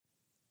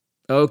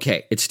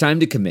Okay, it's time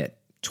to commit.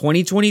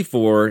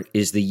 2024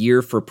 is the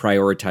year for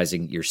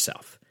prioritizing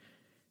yourself.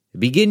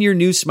 Begin your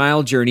new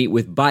smile journey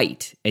with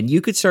Byte, and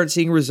you could start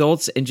seeing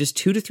results in just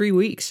 2 to 3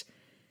 weeks.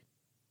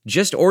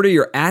 Just order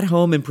your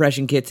at-home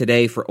impression kit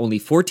today for only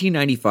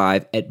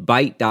 $14.95 at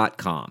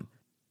Byte.com.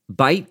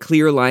 Byte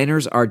clear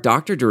liners are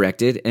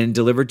doctor-directed and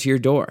delivered to your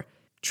door.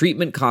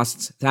 Treatment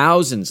costs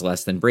thousands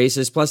less than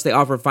braces, plus they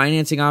offer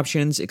financing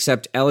options,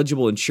 accept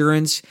eligible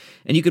insurance,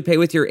 and you could pay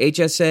with your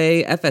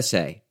HSA,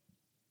 FSA.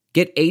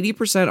 Get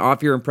 80%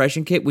 off your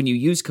impression kit when you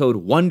use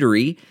code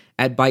WONDERY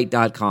at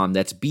Byte.com.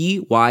 That's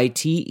BYTE.com.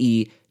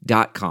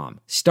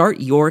 Start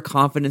your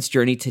confidence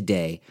journey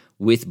today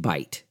with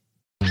Byte.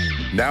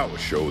 Now a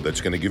show that's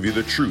going to give you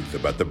the truth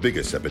about the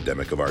biggest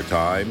epidemic of our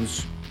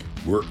times.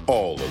 We're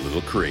all a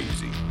little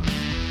crazy.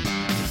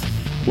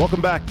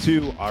 Welcome back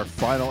to our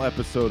final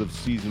episode of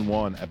Season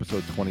 1,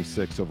 Episode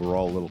 26 of We're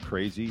All a Little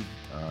Crazy.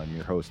 I'm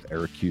your host,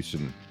 Eric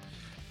Hewson.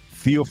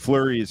 Theo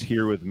Fleury is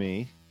here with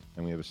me,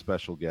 and we have a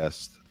special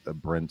guest,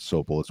 Brent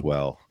Sopel, as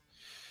well.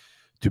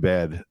 Too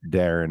bad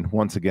Darren,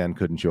 once again,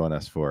 couldn't join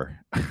us for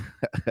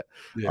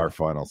our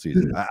final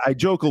season. I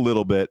joke a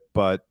little bit,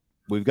 but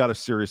we've got a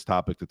serious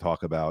topic to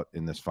talk about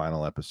in this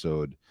final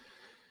episode.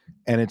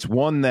 And it's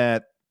one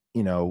that,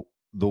 you know,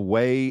 the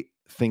way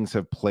things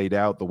have played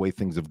out, the way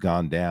things have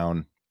gone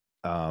down,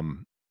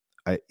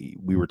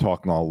 we were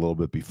talking all a little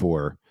bit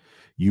before.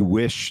 You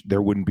wish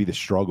there wouldn't be the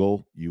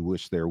struggle. You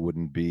wish there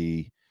wouldn't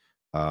be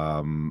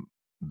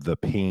the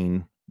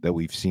pain that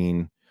we've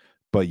seen.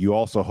 But you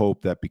also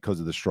hope that because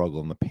of the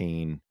struggle and the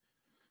pain,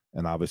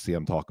 and obviously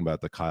I'm talking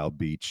about the Kyle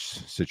Beach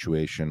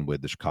situation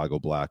with the Chicago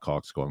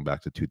Blackhawks going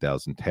back to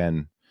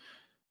 2010,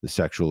 the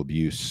sexual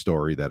abuse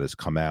story that has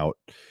come out.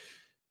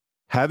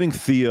 Having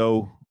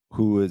Theo,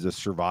 who is a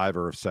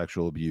survivor of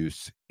sexual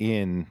abuse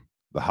in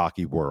the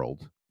hockey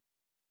world,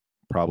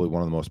 probably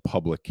one of the most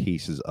public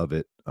cases of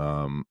it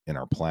in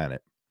our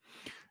planet,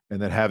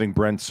 and then having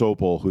Brent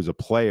Sopel, who's a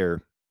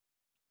player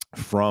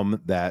from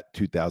that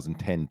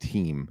 2010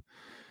 team,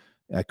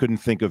 I couldn't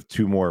think of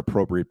two more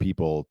appropriate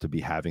people to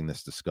be having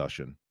this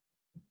discussion.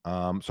 So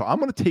I'm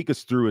going to take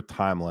us through a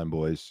timeline,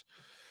 boys,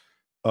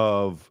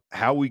 of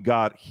how we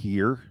got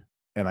here.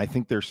 And I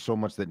think there's so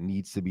much that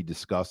needs to be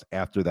discussed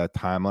after that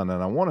timeline.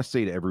 And I want to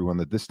say to everyone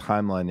that this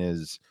timeline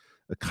is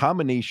a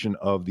combination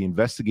of the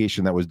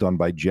investigation that was done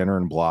by Jenner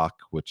and Block,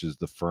 which is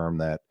the firm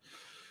that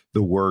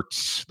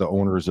the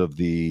owners of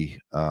the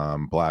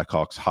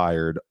Blackhawks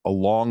hired,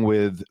 along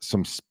with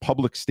some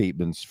public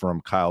statements from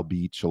Kyle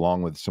Beach,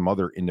 along with some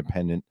other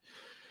independent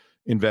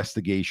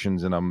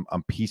investigations. And I'm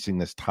piecing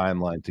this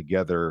timeline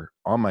together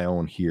on my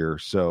own here.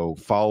 So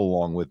follow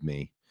along with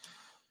me.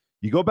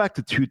 You go back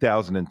to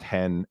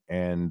 2010,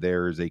 and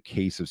there's a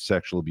case of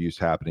sexual abuse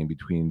happening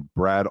between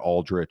Brad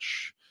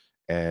Aldrich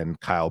and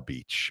Kyle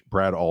Beach.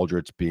 Brad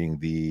Aldrich being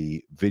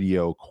the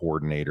video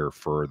coordinator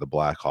for the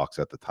Blackhawks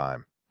at the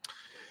time.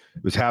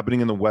 It was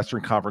happening in the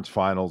Western Conference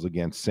Finals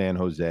against San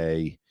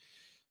Jose.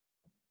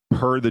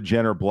 Per the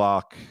Jenner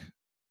Block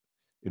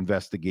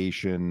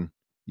investigation,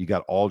 you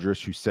got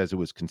Aldrich, who says it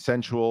was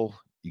consensual.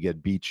 You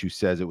get Beach, who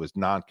says it was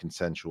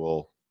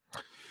non-consensual.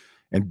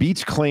 And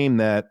Beach claimed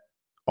that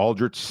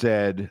Aldrich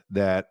said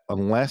that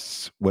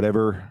unless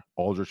whatever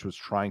Aldrich was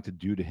trying to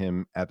do to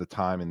him at the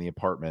time in the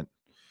apartment,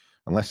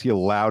 unless he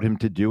allowed him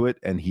to do it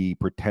and he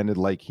pretended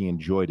like he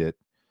enjoyed it,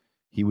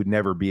 he would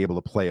never be able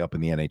to play up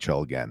in the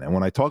NHL again. And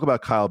when I talk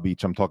about Kyle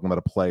Beach, I'm talking about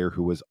a player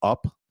who was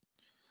up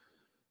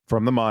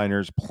from the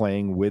minors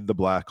playing with the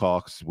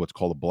Blackhawks, what's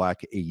called a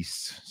Black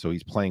Ace. So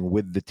he's playing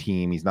with the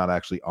team. He's not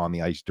actually on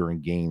the ice during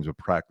games, but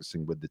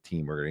practicing with the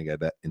team. We're going to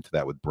get into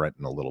that with Brent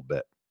in a little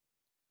bit.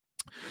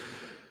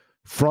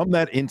 From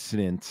that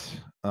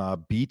incident,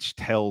 Beach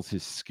tells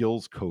his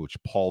skills coach,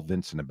 Paul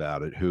Vincent,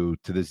 about it, who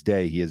to this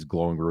day he has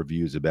glowing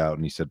reviews about,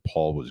 and he said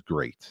Paul was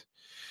great.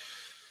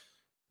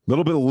 A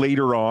little bit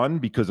later on,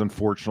 because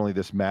unfortunately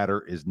this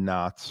matter is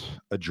not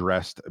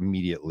addressed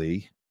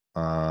immediately,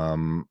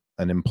 an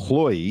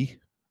employee,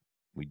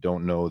 we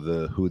don't know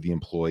who the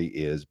employee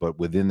is, but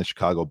within the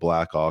Chicago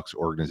Blackhawks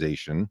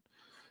organization,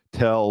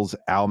 tells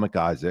Al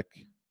McIsaac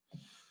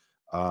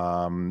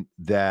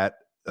that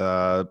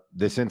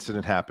this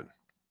incident happened.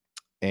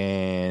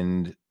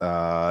 And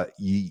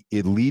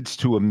it leads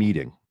to a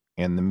meeting,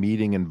 and the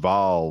meeting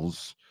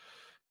involves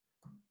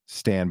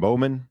Stan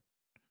Bowman,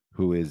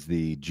 who is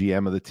the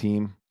GM of the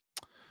team,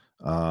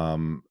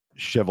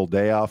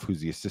 Cheveldayoff, who's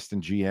the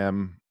assistant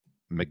GM,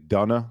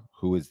 McDonough,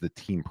 who is the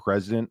team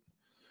president,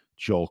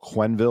 Joel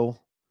Quenneville,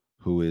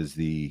 who is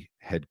the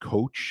head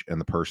coach and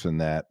the person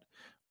that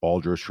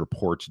Aldrich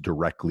reports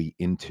directly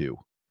into.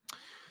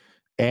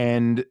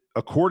 And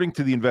according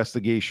to the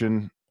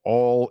investigation,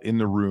 all in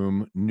the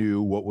room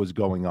knew what was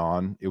going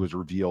on. It was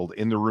revealed.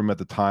 In the room at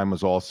the time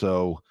was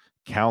also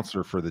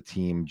counselor for the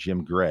team,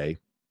 Jim Gray.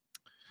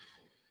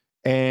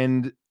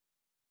 And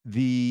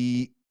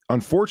the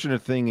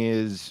unfortunate thing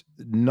is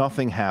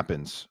nothing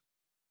happens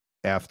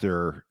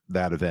after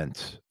that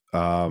event.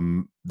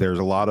 There's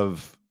a lot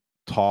of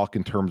talk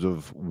in terms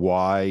of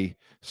why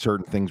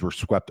certain things were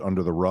swept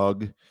under the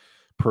rug.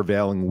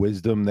 prevailing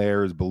wisdom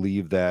there is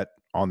believe that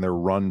on their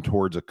run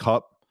towards a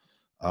cup,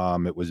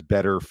 it was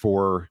better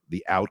for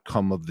the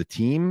outcome of the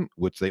team,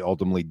 which they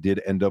ultimately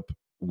did end up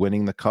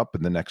winning the cup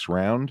in the next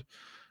round,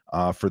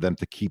 for them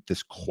to keep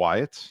this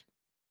quiet.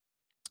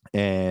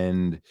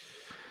 And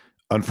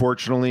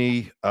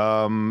unfortunately,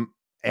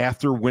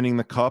 after winning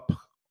the cup,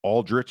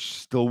 Aldrich,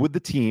 still with the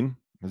team,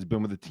 has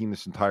been with the team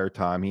this entire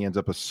time. He ends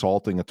up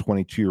assaulting a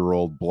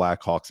 22-year-old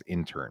Blackhawks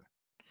intern.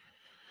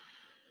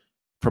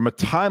 From a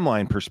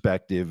timeline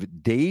perspective,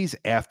 days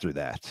after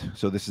that,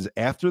 so this is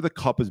after the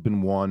cup has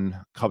been won,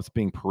 cup's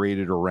being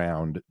paraded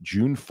around,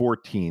 June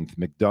 14th,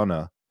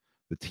 McDonough,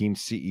 the team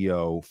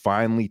CEO,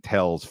 finally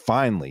tells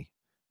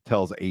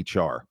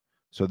HR.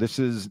 So this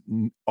is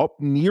up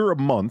near a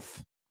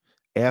month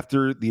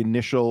after the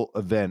initial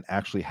event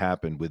actually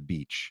happened with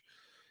Beach.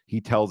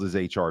 He tells his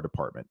HR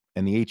department,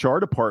 and the HR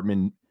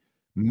department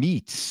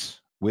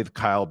meets with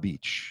Kyle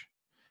Beach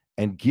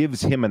and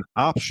gives him an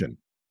option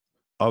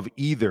of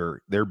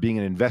either there being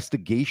an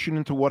investigation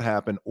into what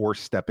happened or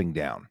stepping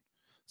down.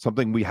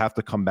 Something we have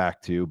to come back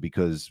to,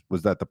 because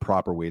was that the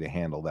proper way to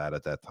handle that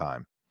at that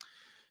time,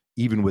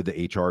 even with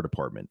the HR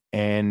department?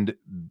 And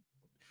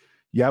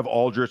you have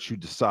Aldrich, who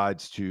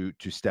decides to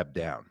step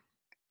down.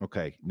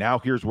 Okay, now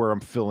here's where I'm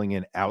filling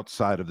in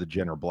outside of the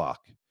Jenner block.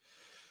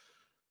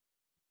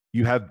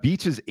 You have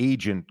Beach's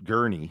agent,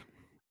 Gurney,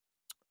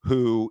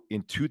 who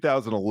in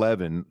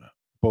 2011,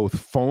 both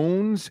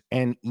phones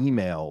and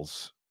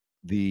emails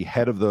the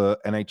head of the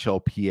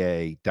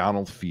NHLPA,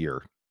 Donald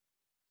Fehr,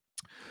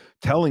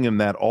 telling him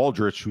that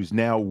Aldrich, who's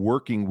now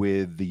working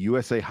with the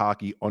USA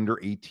Hockey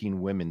under-18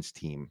 women's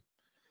team,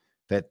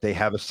 that they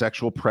have a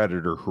sexual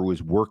predator who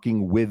is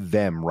working with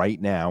them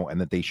right now and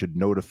that they should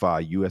notify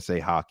USA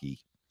Hockey.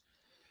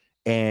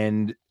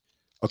 And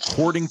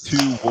according to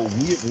what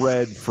we have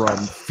read from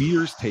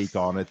Fehr's take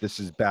on it, this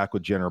is back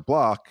with Jenner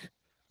Block,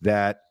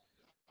 that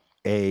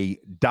a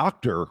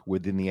doctor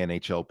within the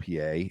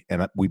NHLPA,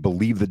 and we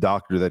believe the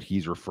doctor that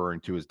he's referring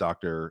to is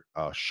Dr.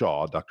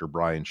 Shaw, Dr.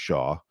 Brian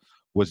Shaw,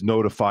 was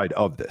notified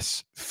of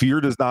this.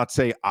 Fehr does not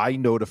say, I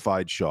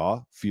notified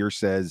Shaw. Fehr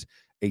says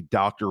a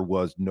doctor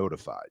was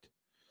notified,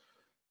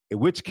 in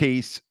which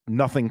case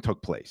nothing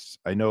took place.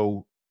 I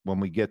know when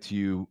we get to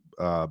you,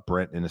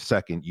 Brent, in a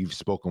second, you've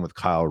spoken with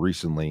Kyle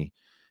recently,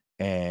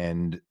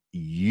 and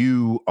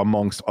you,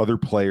 amongst other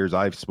players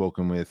I've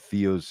spoken with,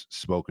 Theo's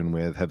spoken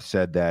with, have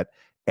said that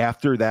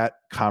after that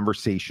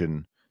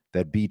conversation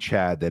that Beach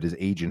had, that his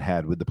agent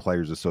had with the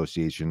Players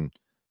Association,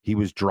 he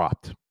was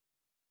dropped.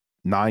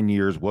 9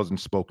 years, wasn't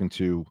spoken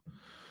to,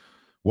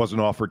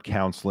 wasn't offered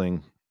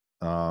counseling.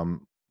 It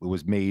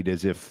was made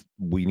as if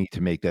we need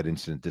to make that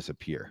incident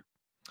disappear.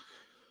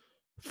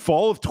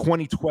 Fall of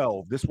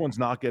 2012, this one's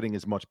not getting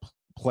as much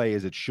play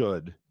as it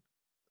should.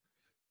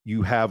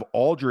 You have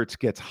Aldrich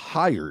gets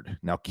hired.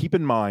 Now, keep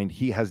in mind,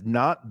 he has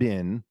not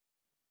been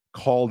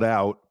called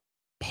out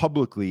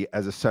publicly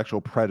as a sexual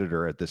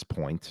predator at this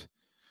point.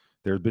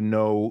 There's been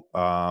no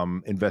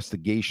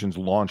investigations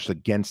launched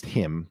against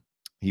him.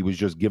 He was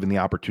just given the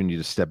opportunity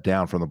to step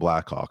down from the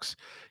Blackhawks.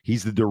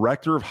 He's the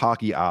director of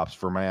hockey ops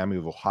for Miami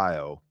of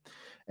Ohio,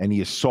 and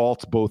he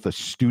assaults both a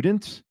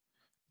student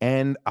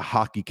and a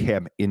hockey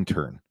camp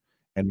intern.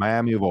 And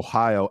Miami of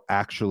Ohio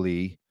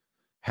actually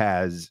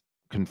has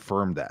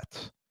confirmed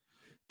that.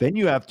 Then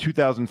you have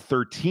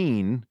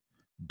 2013,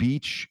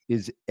 Beach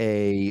is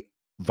a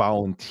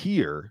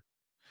volunteer,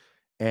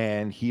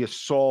 and he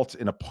assaults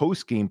in a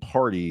post-game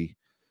party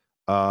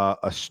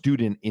a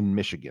student in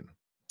Michigan.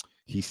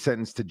 He's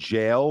sentenced to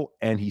jail,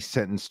 and he's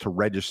sentenced to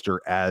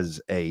register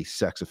as a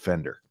sex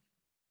offender.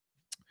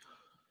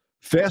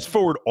 Fast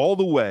forward all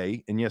the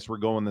way, and yes, we're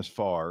going this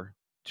far,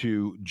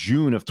 to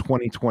June of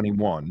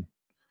 2021,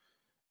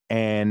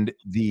 and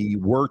the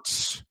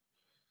Wirtz,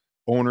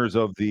 owners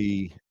of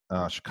the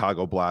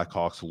Chicago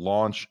Blackhawks,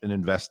 launch an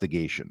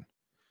investigation.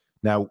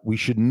 Now, we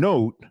should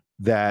note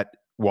that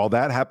while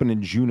that happened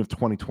in June of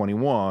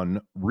 2021,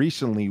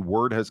 recently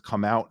word has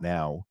come out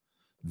now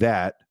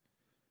that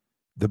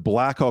the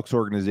Blackhawks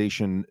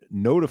organization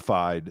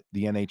notified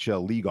the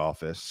NHL league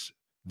office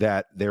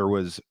that there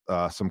was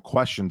some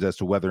questions as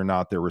to whether or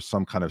not there was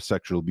some kind of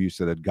sexual abuse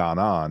that had gone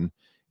on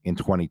in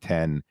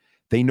 2010.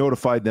 They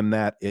notified them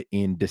that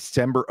in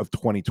December of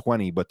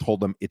 2020, but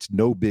told them it's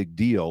no big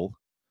deal.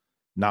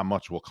 Not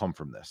much will come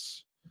from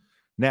this.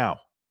 Now,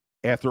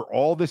 after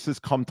all this has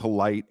come to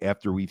light,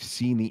 after we've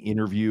seen the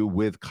interview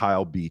with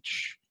Kyle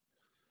Beach,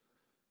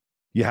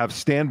 you have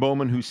Stan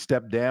Bowman, who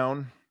stepped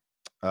down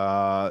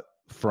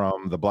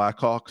from the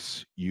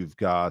Blackhawks. You've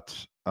got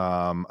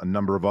a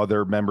number of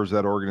other members of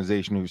that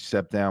organization who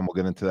stepped down. We'll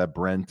get into that,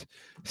 Brent.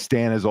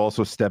 Stan has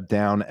also stepped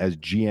down as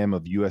GM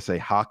of USA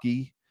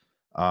Hockey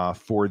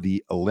for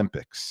the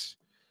Olympics.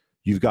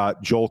 You've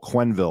got Joel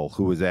Quenneville,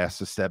 who was asked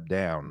to step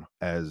down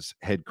as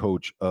head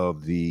coach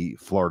of the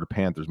Florida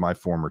Panthers, my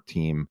former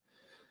team,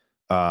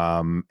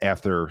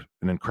 after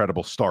an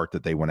incredible start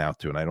that they went out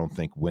to. And I don't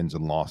think wins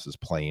and losses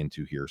play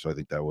into here. So I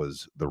think that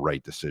was the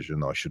right decision,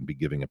 though I shouldn't be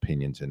giving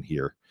opinions in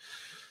here.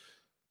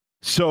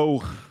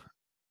 So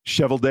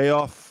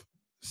Cheveldayoff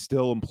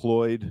still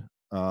employed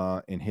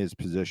in his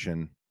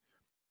position.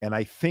 And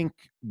I think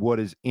what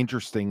is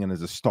interesting and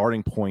is a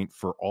starting point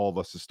for all of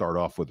us to start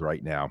off with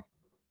right now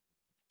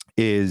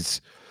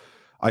is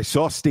I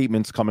saw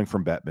statements coming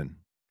from Bettman,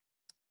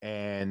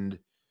 and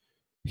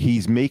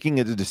he's making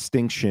a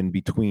distinction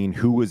between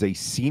who was a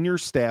senior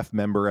staff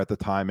member at the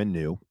time and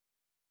knew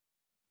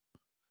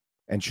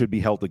and should be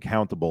held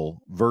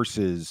accountable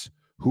versus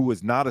who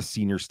was not a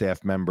senior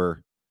staff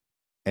member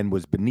and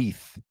was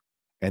beneath.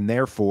 And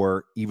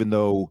therefore, even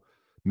though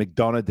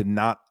McDonough did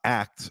not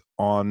act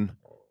on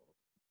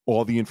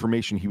all the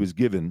information he was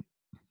given,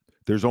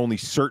 there's only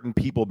certain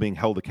people being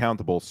held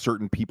accountable,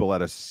 certain people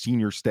at a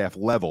senior staff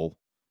level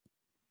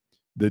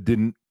that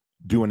didn't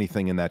do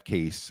anything in that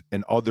case,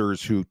 and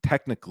others who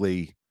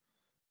technically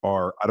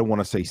are, I don't want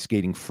to say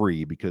skating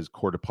free because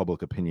court of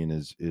public opinion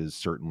is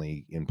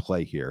certainly in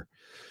play here.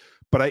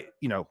 But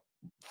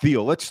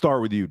Theo, let's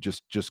start with you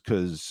just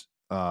because,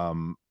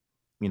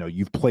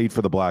 you've played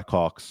for the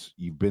Blackhawks.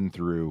 You've been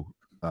through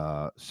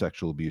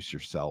sexual abuse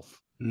yourself.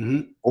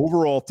 Mm-hmm.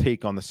 Overall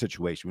take on the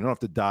situation. We don't have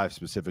to dive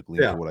specifically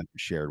into what I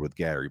shared with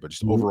Gary, but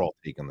just overall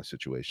take on the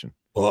situation.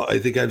 Well, I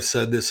think I've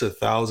said this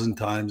 1,000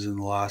 times in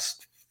the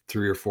last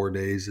 3 or 4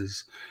 days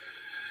is,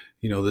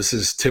 this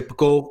is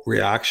typical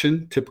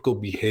reaction, typical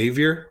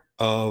behavior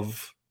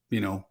of,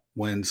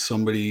 when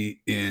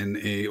somebody in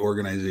a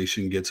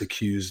organization gets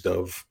accused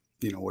of,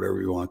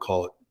 whatever you want to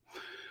call it.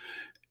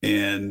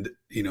 And,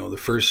 the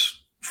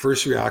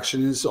first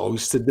reaction is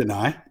always to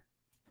deny,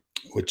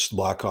 which the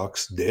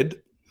Blackhawks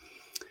did.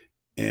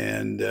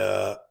 And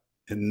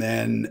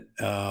then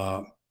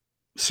as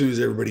soon as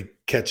everybody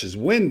catches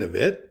wind of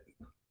it,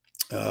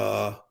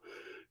 then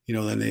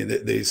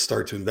they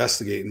start to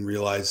investigate and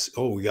realize,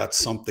 oh, we got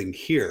something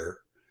here.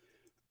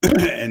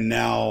 And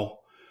now,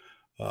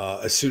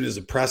 as soon as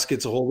the press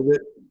gets a hold of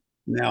it,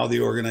 now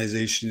the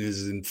organization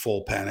is in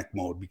full panic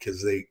mode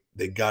because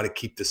they got to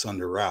keep this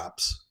under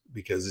wraps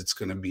because it's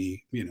going to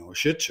be, a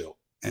shit show.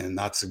 And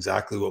that's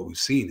exactly what we've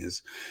seen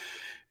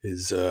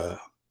is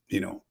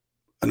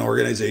an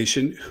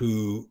organization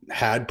who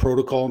had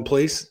protocol in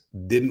place,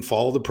 didn't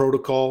follow the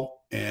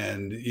protocol.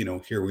 And,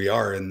 here we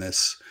are in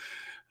this,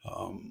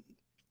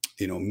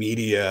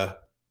 media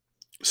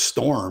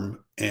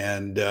storm.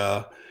 And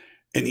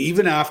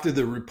even after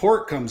the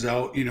report comes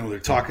out, they're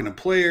talking to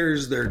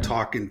players, they're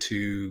talking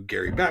to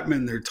Gary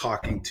Bettman, they're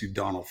talking to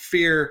Donald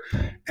Fehr.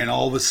 And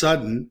all of a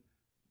sudden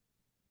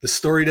the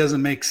story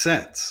doesn't make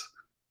sense,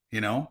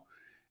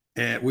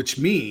 which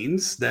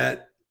means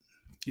that,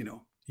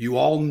 you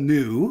all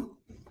knew,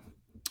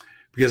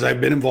 because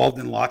I've been involved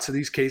in lots of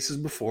these cases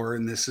before,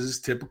 and this is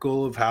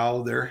typical of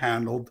how they're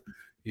handled,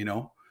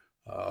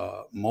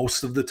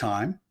 most of the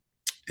time.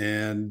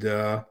 And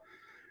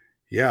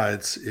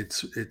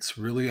it's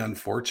really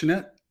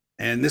unfortunate.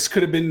 And this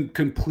could have been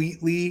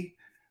completely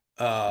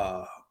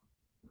done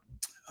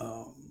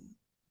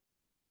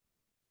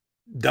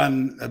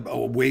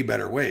a way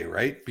better way,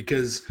 right?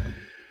 Because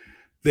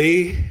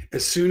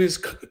as soon as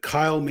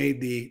Kyle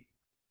made the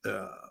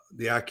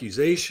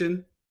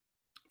accusation,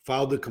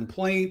 filed the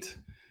complaint,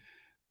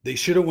 they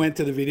should have went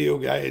to the video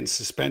guy and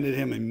suspended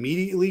him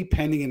immediately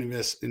pending an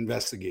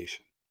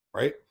investigation,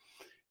 right?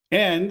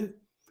 And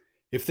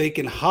if they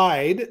can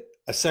hide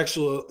a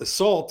sexual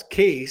assault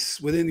case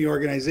within the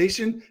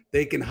organization,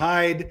 they can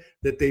hide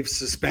that they've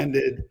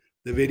suspended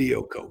the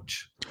video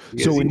coach.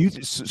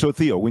 So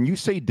Theo, when you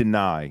say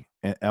deny,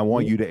 and I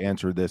want you to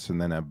answer this and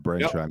then have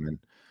Brent chime in.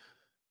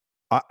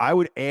 I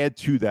would add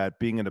to that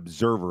being an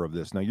observer of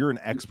this. Now, you're an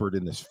expert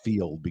in this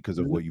field because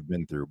of what you've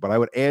been through, but I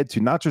would add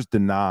to not just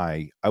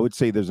deny, I would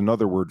say there's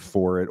another word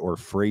for it or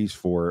phrase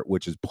for it,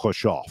 which is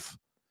push off.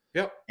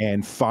 Yep.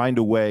 And find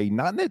a way,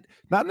 not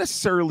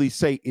necessarily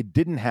say it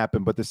didn't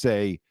happen, but to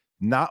say,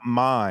 not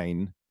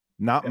mine,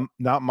 not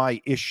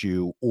my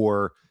issue,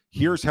 or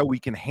here's how we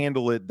can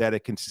handle it, that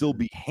it can still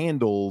be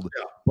handled,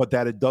 but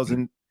that it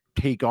doesn't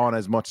take on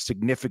as much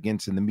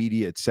significance in the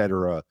media, et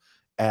cetera,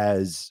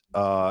 as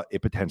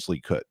it potentially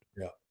could.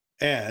 Yeah.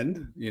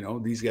 And,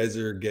 these guys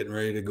are getting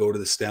ready to go to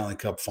the Stanley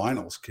Cup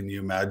Finals. Can you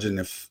imagine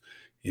if,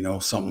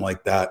 something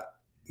like that,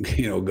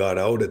 got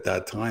out at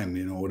that time?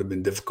 It would have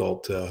been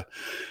difficult to,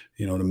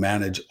 to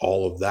manage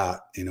all of that,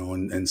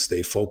 and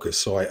stay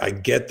focused. So I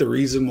get the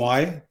reason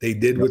why they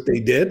did what they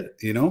did,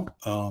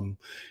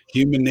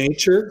 human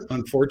nature.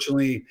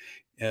 Unfortunately,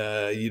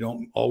 you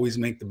don't always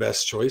make the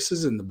best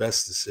choices and the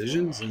best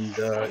decisions.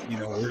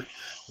 And,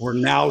 we're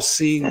now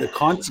seeing the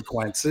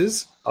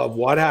consequences of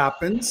what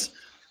happens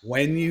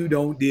when you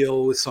don't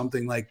deal with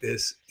something like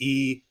this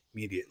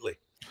immediately.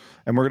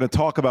 And we're going to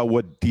talk about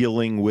what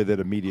dealing with it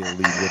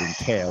immediately would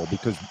entail,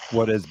 because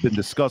what has been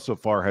discussed so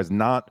far has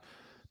not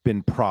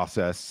been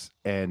processed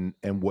and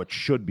what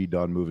should be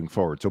done moving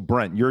forward. So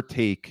Brent, your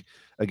take,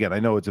 again, I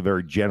know it's a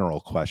very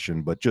general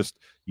question, but just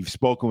you've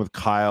spoken with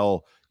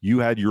Kyle, you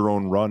had your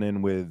own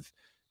run-in with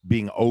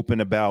being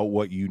open about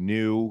what you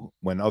knew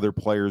when other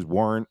players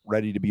weren't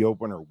ready to be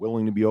open or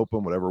willing to be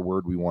open, whatever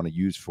word we want to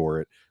use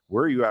for it.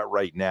 Where are you at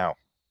right now?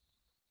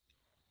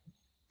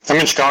 I'm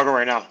in Chicago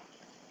right now.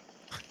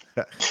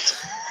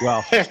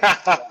 Well,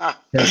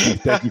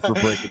 thank you for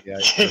breaking the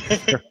ice.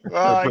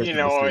 Well,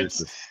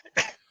 it's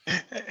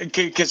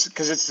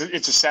because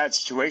it's a sad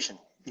situation.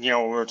 We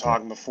were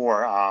talking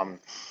before.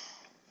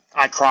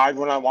 I cried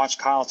when I watched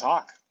Kyle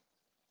talk.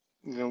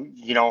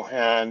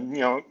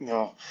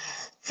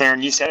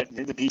 Theron, you said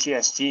it, the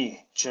PTSD.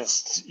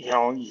 Just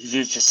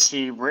you just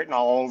see it written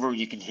all over.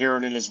 You can hear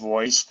it in his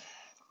voice.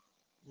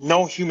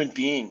 No human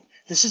being.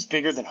 This is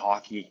bigger than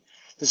hockey.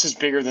 This is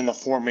bigger than the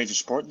four major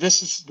sports.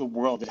 This is the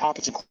world. It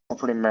happens in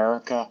corporate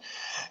America.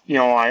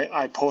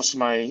 I posted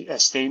my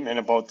statement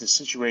about this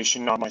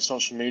situation on my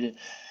social media,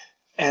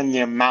 and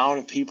the amount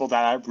of people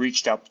that I've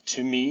reached up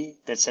to me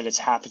that said it's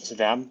happened to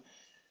them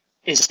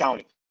is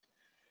astounding.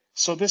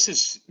 So this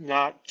is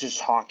not just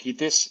hockey.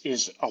 This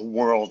is a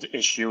world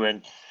issue,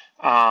 and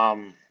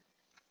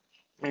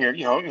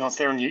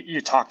Theron,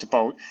 you talked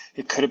about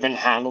it could have been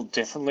handled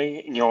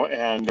differently,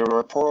 and there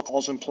were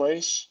protocols in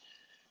place.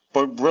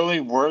 But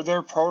really, were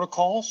there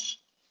protocols?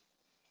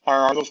 Or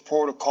are those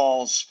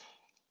protocols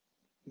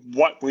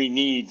what we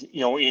need,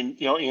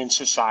 in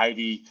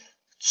society,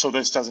 so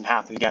this doesn't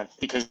happen again?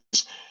 Because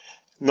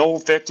no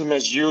victim,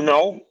 as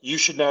you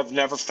should have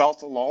never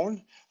felt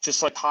alone.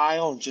 Just like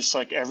Kyle, and just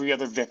like every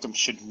other victim,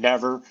 should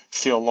never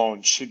feel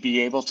alone. Should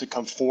be able to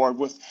come forward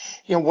with,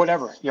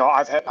 whatever.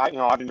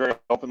 I've been very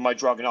open with my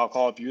drug and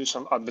alcohol abuse.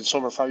 I've been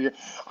sober for 5 years.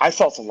 I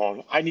felt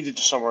alone. I needed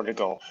somewhere to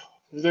go.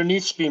 There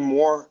needs to be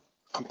more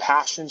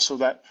compassion, so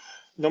that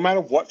no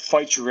matter what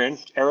fight you're in,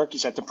 Eric,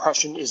 is that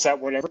depression, is that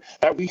whatever,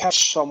 that we have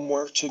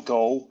somewhere to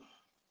go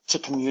to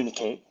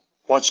communicate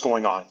what's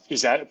going on.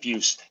 Is that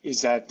abuse?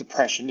 Is that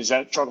depression? Is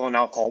that drug and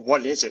alcohol?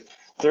 What is it?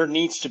 There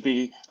needs to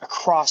be,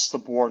 across the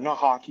board, not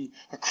hockey,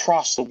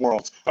 across the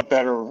world, a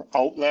better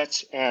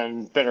outlet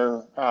and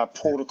better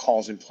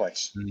protocols in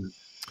place.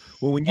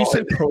 Well, when you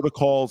say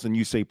protocols and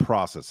you say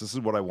process, this is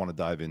what I want to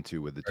dive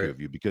into with the two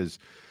of you, because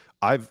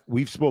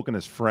we've spoken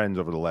as friends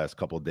over the last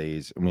couple of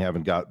days, and we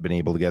haven't been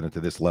able to get into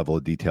this level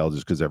of detail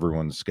just because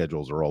everyone's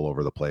schedules are all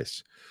over the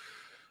place.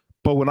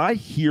 But when I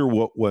hear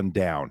what went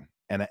down,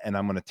 and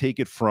I'm going to take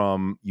it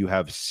from, you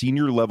have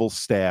senior level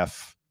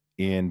staff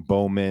in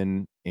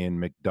Bowman, in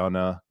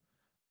McDonough,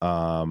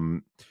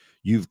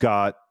 you've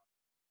got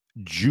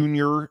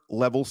junior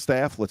level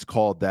staff, let's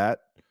call it that.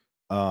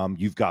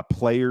 You've got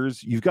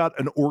players, you've got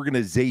an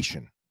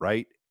organization,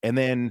 right? And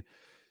then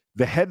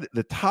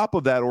the top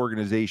of that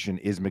organization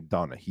is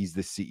McDonough. He's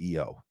the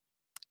CEO.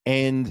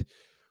 And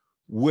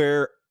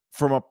where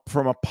from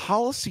a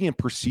policy and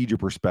procedure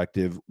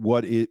perspective,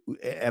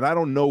 and I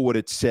don't know what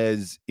it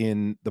says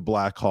in the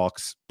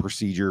Blackhawks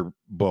procedure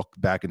book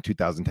back in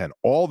 2010.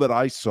 All that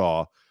I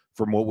saw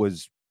from what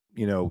was,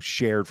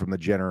 shared from the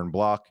Jenner and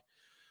Block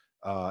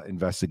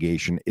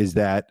investigation is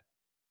that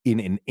in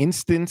an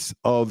instance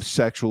of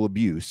sexual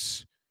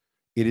abuse,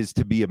 it is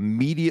to be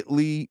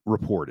immediately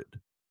reported,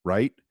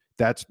 right?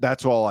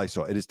 That's all I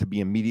saw. It is to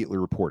be immediately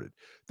reported.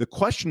 The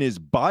question is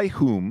by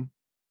whom,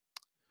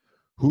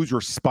 who's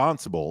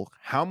responsible,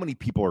 how many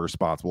people are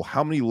responsible,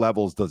 how many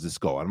levels does this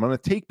go? And I'm going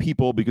to take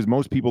people, because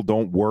most people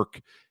don't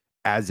work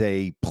as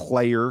a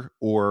player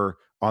or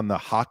on the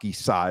hockey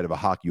side of a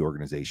hockey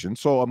organization.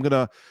 So I'm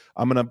going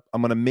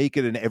to make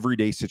it an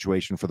everyday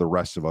situation for the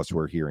rest of us who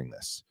are hearing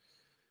this.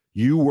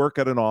 You work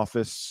at an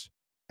office,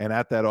 and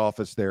at that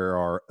office there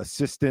are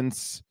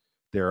assistants,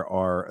 there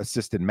are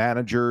assistant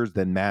managers,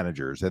 then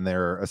managers, and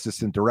there are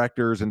assistant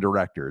directors, and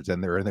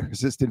there are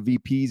assistant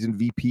VPs and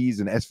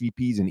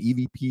SVPs and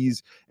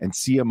EVPs and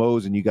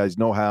CMOs, and you guys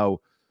know how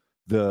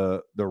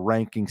the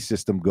ranking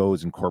system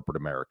goes in corporate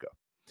America.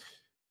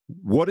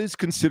 What is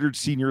considered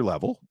senior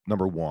level?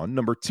 Number one.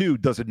 Number two,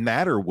 does it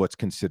matter what's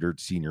considered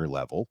senior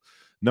level?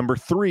 Number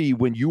three,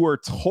 when you are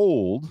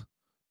told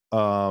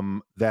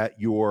that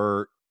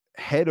your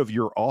head of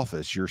your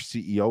office, your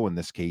CEO in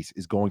this case,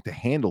 is going to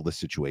handle the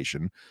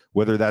situation,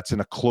 whether that's in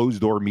a closed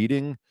door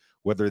meeting,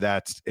 whether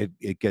that's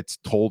it gets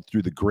told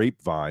through the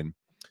grapevine,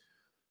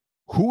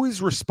 who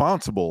is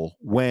responsible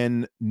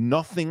when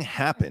nothing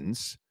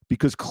happens?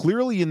 Because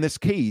clearly in this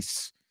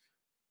case,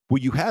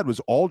 what you had was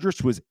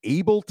Aldrich was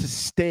able to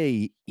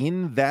stay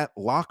in that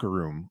locker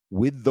room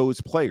with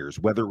those players,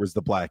 whether it was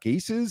the Black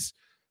Aces,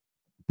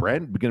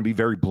 Brent, we're going to be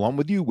very blunt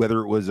with you, whether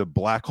it was a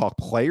Blackhawk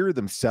player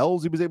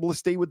themselves, he was able to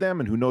stay with them,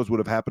 and who knows what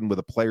would have happened with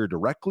a player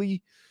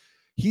directly.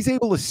 He's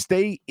able to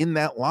stay in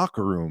that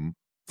locker room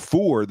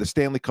for the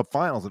Stanley Cup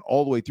Finals and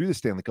all the way through the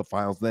Stanley Cup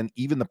Finals, then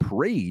even the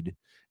parade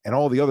and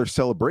all the other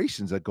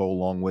celebrations that go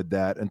along with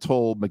that,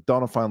 until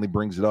McDonough finally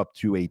brings it up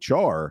to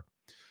HR.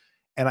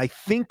 And I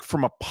think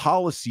from a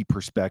policy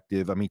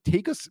perspective, I mean,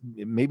 take us,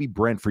 maybe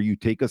Brent, for you,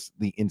 take us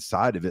the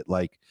inside of it.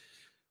 Like,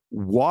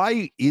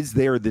 why is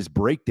there this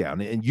breakdown?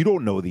 And you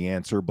don't know the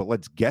answer, but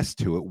let's guess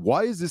to it.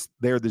 Why is this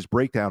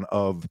breakdown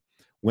of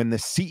when the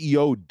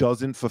CEO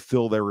doesn't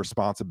fulfill their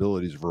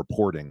responsibilities of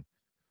reporting?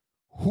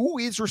 Who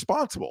is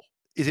responsible?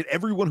 Is it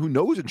everyone who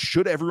knows? And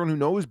should everyone who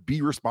knows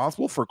be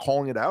responsible for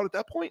calling it out at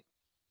that point?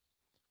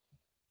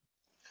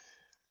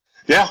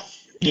 Yeah.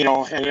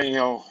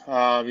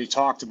 We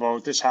talked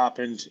about this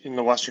happened in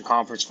the Western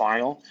Conference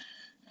Final.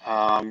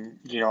 John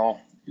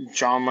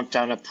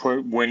McDonough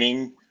put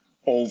winning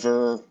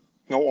over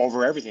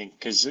everything,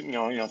 because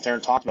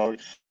Theron talked about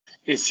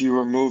if you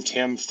removed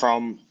him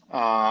from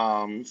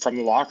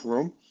the locker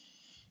room,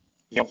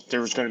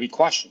 there was going to be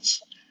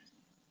questions.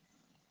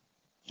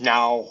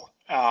 Now,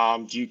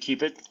 do you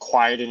keep it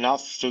quiet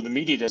enough so the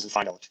media doesn't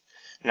find out?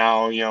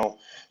 Now,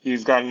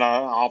 you've got an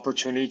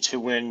opportunity to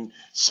win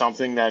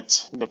something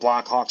that the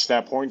Blackhawks at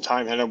that point in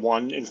time hadn't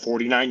won in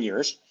 49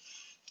 years.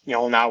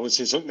 And that was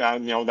his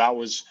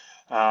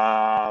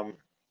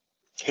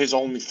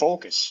only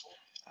focus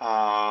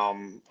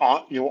on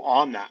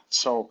that.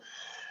 So,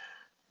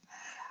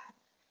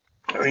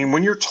 I mean,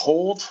 when you're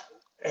told,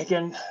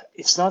 again,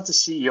 it's not the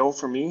CEO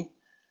for me,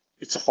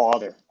 it's a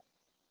father.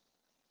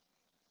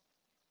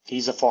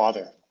 He's a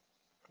father.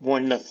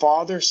 When the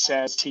father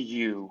says to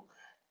you,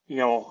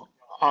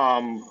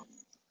 I'm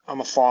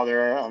a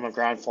father, I'm a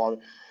grandfather,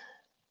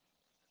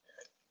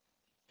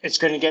 it's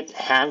going to get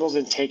handled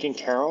and taken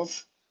care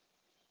of,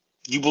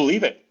 you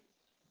believe it.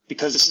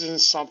 Because this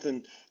isn't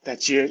something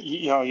that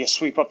you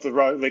sweep up the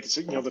rug, like it's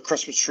the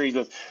Christmas tree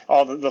with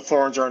all the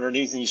thorns are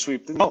underneath and you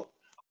sweep them. No,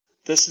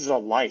 this is a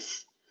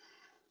life.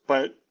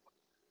 But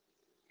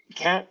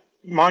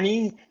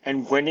money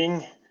and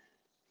winning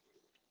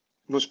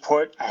was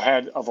put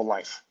ahead of a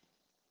life.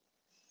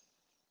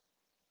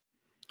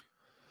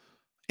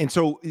 And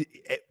so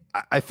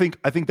I think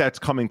that's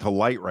coming to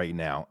light right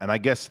now. And I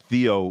guess,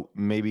 Theo,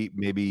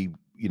 maybe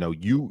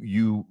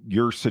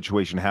your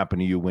situation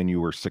happened to you when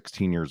you were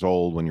 16 years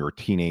old, when you were a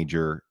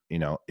teenager.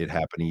 It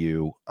happened to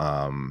you,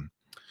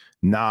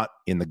 not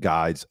in the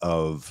guise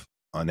of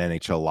an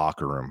NHL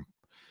locker room.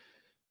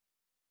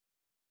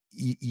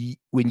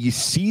 When you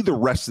see the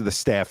rest of the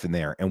staff in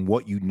there and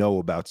what you know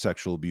about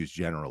sexual abuse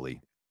generally,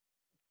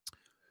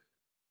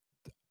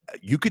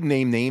 you could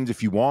name names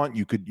if you want.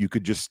 You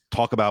could just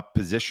talk about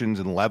positions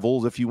and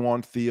levels if you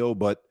want, Theo.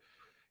 But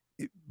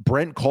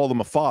Brent called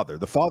him a father.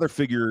 The father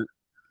figure,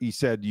 he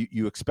said,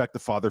 you expect the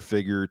father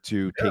figure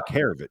to take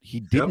care of it. He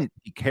didn't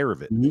take care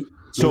of it. Mm-hmm.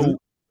 So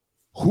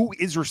who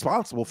is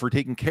responsible for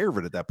taking care of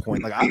it at that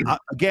point? Like, I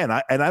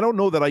don't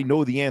know that I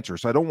know the answer.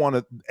 So I don't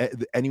want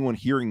anyone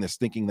hearing this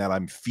thinking that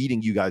I'm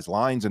feeding you guys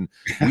lines, and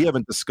we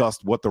haven't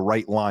discussed what the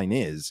right line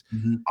is.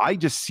 Mm-hmm. I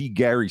just see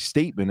Gary's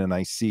statement and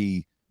I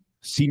see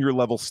senior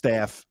level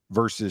staff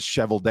versus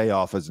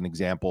Cheveldayoff as an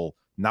example,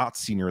 not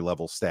senior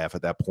level staff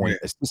at that point, right.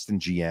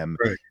 Assistant GM.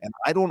 Right. And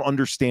I don't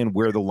understand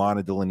where the line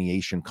of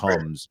delineation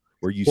comes, right.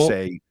 where you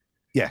say,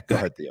 yeah, go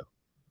ahead, Theo.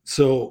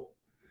 So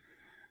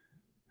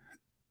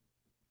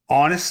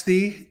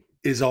honesty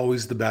is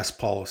always the best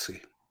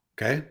policy.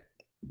 Okay.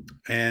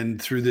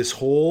 And through this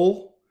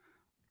whole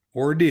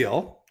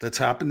ordeal that's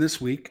happened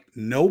this week,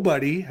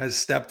 nobody has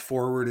stepped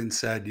forward and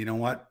said, you know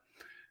what?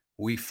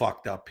 We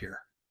fucked up here.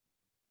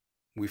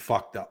 We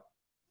fucked up.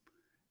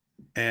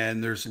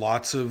 And there's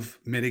lots of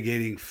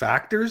mitigating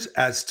factors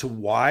as to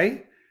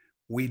why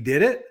we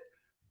did it,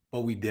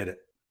 but we did it.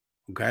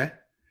 Okay.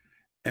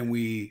 And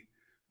we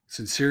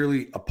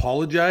sincerely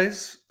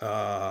apologize.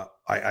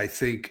 I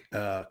think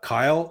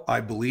Kyle,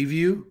 I believe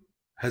you,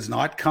 has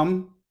not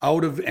come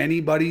out of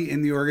anybody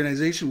in the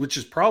organization, which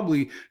is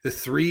probably the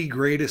three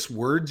greatest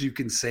words you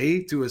can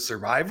say to a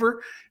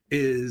survivor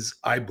is,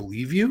 I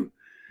believe you.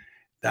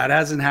 That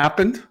hasn't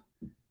happened.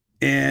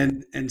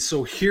 And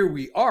so here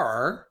we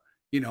are,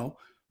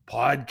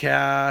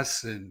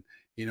 podcasts and,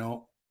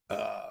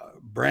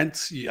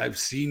 Brent, I've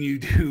seen you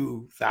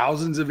do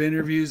thousands of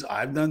interviews.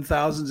 I've done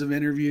thousands of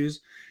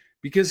interviews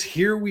because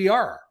here we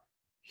are.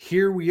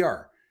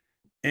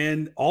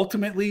 And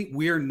ultimately,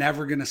 we are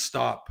never going to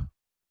stop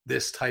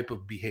this type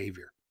of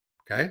behavior.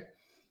 Okay.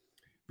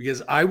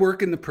 Because I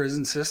work in the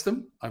prison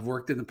system. I've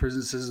worked in the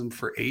prison system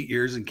for 8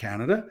 years in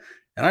Canada,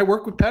 and I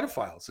work with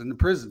pedophiles in the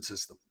prison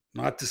system.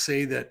 Not to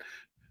say that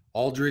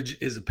Aldridge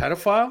is a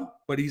pedophile,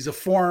 but he's a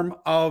form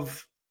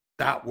of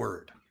that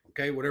word.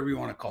 Okay. Whatever you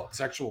want to call it,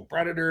 sexual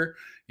predator,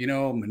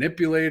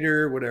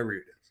 manipulator, whatever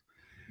it is.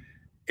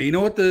 And you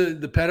know what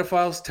the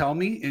pedophiles tell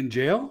me in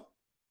jail?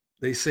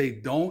 They say,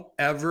 don't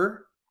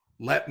ever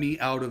let me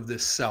out of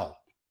this cell.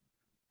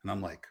 And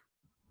I'm like,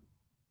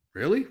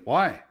 really?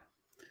 Why?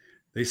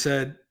 They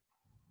said,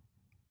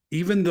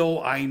 even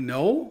though I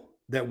know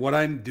that what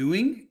I'm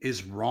doing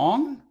is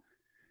wrong,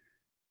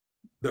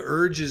 the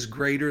urge is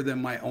greater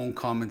than my own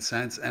common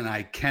sense, and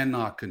I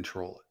cannot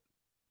control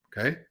it.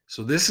 Okay?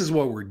 So this is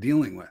what we're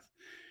dealing with.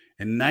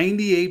 And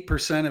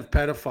 98% of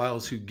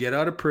pedophiles who get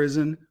out of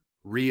prison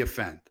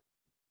reoffend.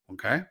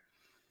 Okay?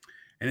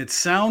 And it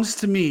sounds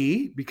to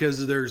me,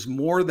 because there's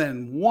more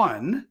than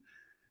one,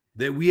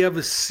 that we have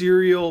a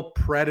serial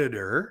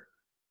predator,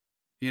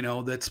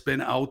 that's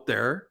been out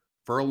there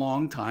for a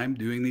long time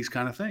doing these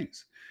kind of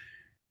things.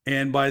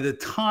 And by the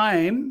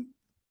time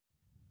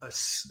a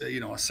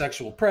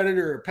sexual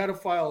predator, a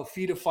pedophile, a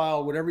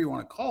pedophile, whatever you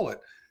want to call it,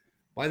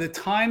 by the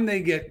time they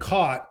get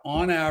caught,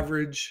 on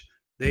average,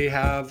 they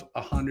have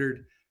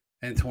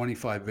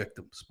 125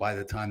 victims by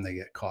the time they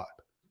get caught,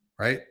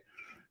 right?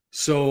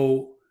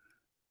 So,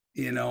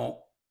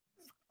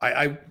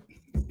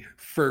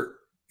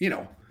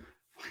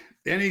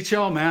 The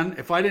NHL, man.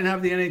 If I didn't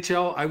have the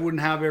NHL, I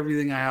wouldn't have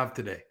everything I have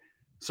today.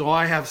 So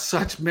I have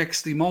such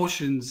mixed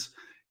emotions,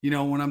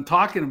 when I'm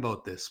talking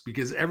about this,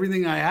 because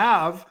everything I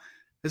have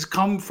has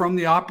come from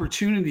the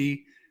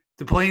opportunity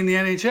to play in the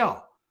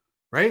NHL,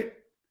 right?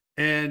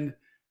 And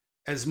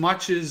as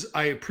much as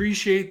I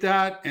appreciate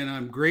that, and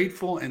I'm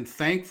grateful and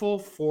thankful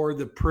for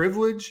the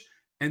privilege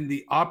and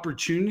the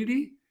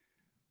opportunity,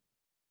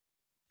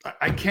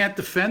 I can't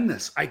defend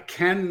this. I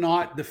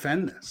cannot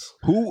defend this.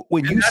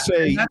 When you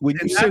say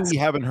we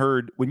haven't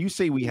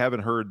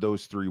heard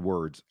those three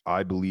words,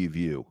 I believe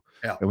you.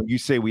 Yeah. And when you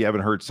say we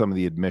haven't heard some of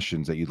the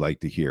admissions that you'd like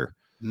to hear,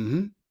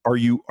 mm-hmm. Are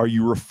you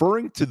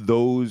referring to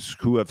those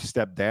who have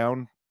stepped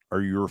down? Are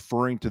you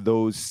referring to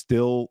those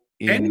still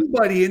in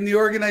anybody in the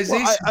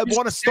organization? Well, I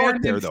want to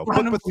start there though.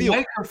 But the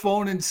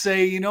microphone and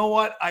say, you know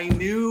what, I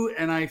knew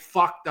and I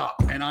fucked up,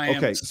 and I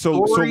okay. am So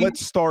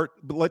let's start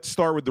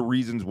with the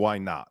reasons why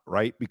not,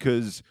 right?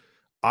 Because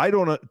I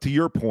don't know. To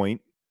your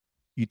point,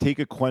 you take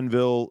a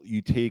Quenneville,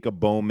 you take a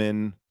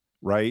Bowman,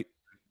 right?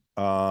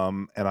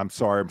 And I'm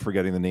sorry, I'm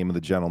forgetting the name of the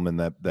gentleman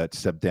that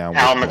stepped down.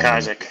 Al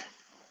McIsaac.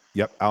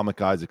 Yep, Al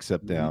McIsaac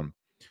stepped down.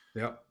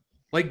 Yep.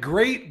 Like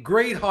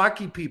great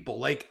hockey people.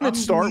 Like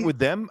let's start with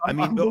them. I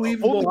mean, only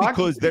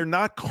because they're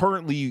not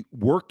currently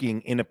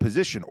working in a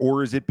position,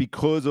 or is it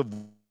because of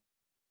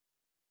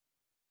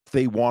if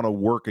they want to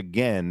work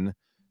again,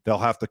 they'll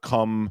have to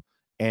come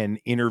and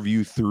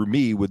interview through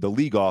me with the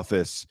league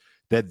office,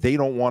 that they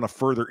don't want to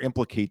further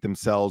implicate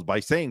themselves by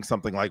saying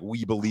something like,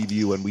 we believe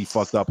you and we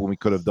fucked up when we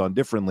could have done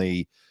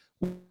differently.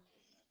 What's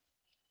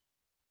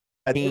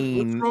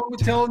wrong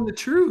with telling the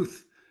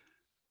truth?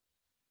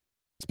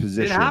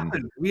 Position. It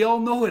happened. We all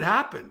know it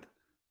happened,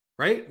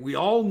 right? We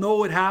all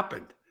know it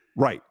happened,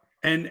 right?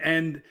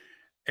 And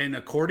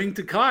according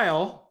to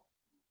Kyle,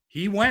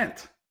 he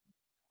went,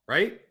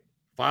 right,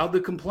 filed the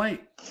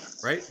complaint,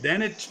 right.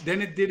 Then it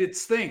did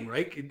its thing,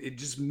 right. It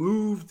just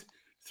moved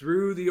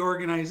through the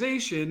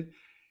organization,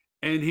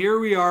 and here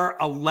we are,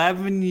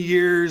 11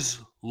 years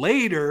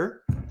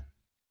later.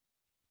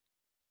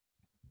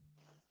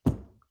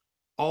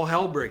 All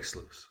hell breaks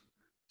loose.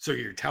 So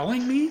you're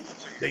telling me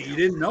that you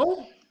didn't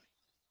know?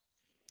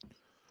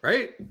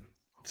 Right.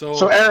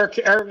 So Eric,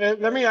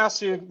 let me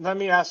ask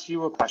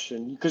you a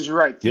question, because you're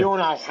right. Theo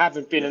and I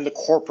haven't been in the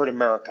corporate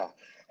America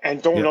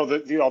and don't know the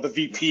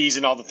VPs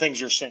and all the things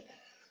you're saying.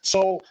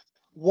 So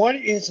what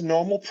is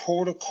normal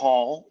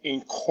protocol in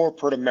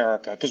corporate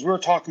America? Because we were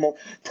talking about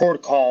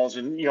protocols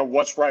and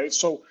what's right.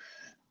 So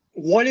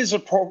what is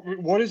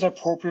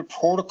appropriate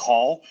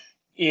protocol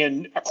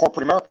in a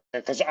corporate America?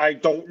 Because I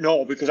don't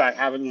know, because I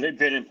haven't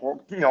been in,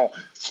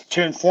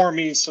 to inform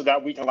me so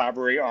that we can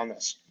elaborate on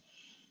this.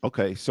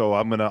 Okay, so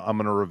I'm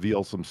gonna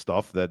reveal some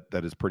stuff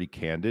that is pretty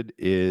candid.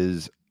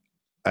 Is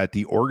at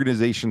the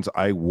organizations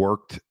I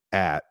worked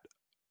at,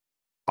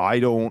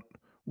 I don't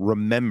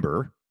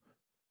remember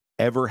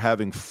ever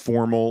having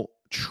formal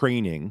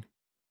training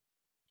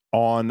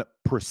on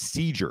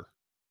procedure.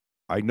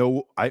 I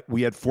know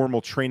we had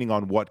formal training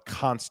on what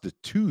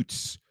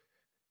constitutes,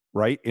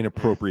 right,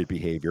 inappropriate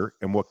behavior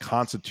and what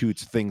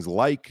constitutes things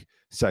like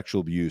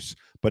sexual abuse,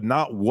 but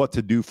not what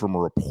to do from a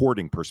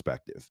reporting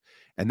perspective.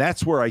 And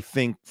that's where I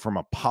think from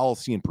a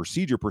policy and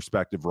procedure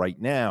perspective right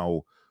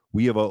now,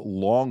 we have a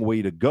long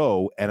way to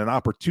go and an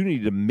opportunity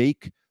to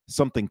make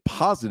something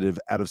positive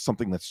out of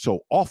something that's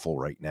so awful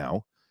right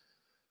now.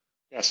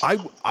 Yes.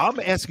 I'm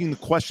asking the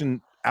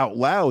question out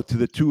loud to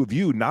the two of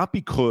you, not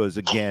because,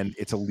 again,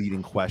 it's a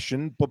leading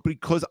question, but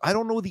because I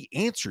don't know the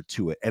answer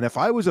to it. And if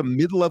I was a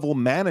mid-level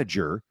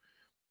manager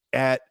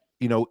at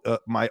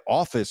my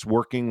office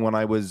when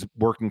I was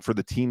working for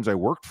the teams I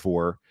worked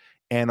for,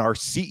 and our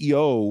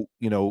CEO,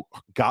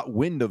 got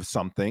wind of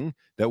something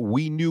that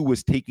we knew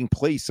was taking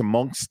place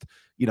amongst,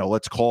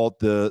 let's call it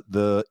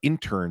the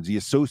interns, the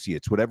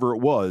associates, whatever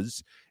it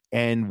was.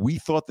 And we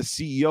thought the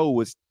CEO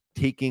was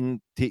taking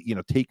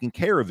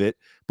care of it,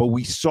 but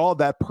we saw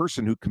that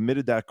person who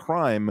committed that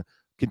crime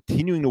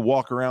continuing to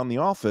walk around the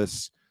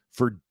office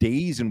for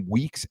days and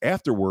weeks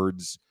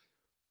afterwards.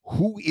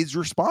 Who is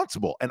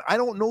responsible? And I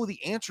don't know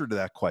the answer to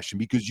that question,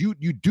 because you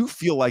do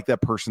feel like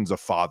that person's a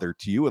father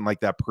to you, and like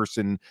that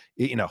person,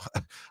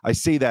 I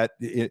say that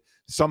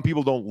some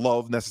people don't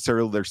love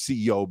necessarily their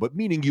CEO, but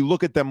meaning you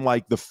look at them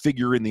like the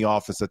figure in the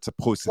office that's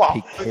supposed to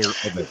take care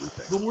of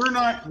everything. But we're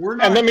not.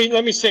 And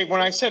let me say, when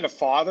I said a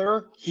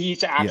father,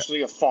 he's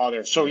actually a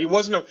father. So he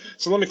wasn't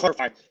so let me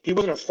clarify. He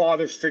wasn't a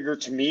father figure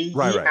to me.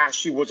 Right, he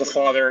actually was a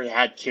father. He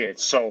had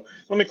kids. So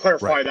let me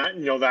clarify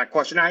that. That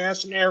question.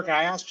 Eric,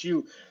 I asked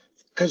you,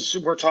 because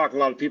we're talking a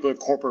lot of people in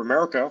corporate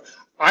America.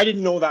 I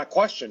didn't know that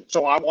question.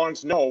 So I wanted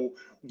to know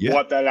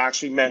what that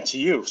actually meant to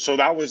you. So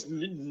that was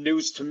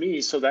news to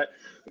me, so that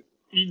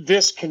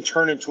this can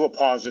turn into a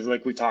positive,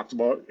 like we talked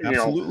about.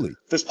 Absolutely.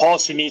 This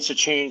policy needs to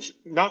change.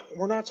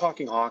 We're not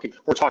talking hockey.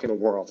 We're talking the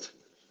world.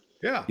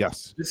 Yeah.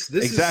 Yes. This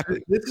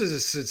exactly. This is a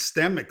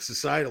systemic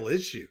societal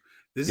issue.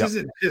 This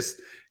isn't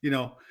just,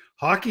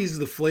 hockey's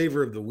the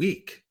flavor of the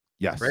week.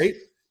 Yes. Right.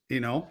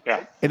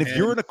 Yeah. And if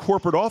you're in a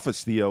corporate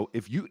office, Theo,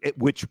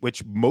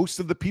 which most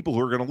of the people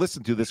who are going to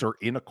listen to this are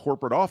in a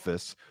corporate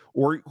office,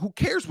 or who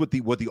cares what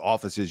the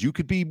office is? You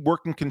could be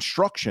working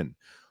construction.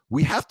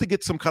 We have to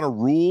get some kind of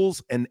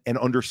rules and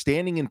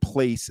understanding in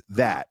place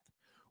that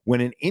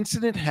when an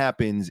incident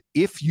happens,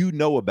 if you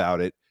know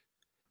about it,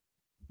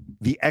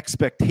 the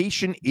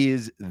expectation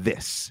is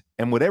this.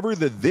 And whatever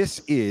this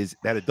is,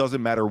 that it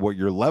doesn't matter what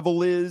your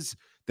level is,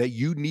 that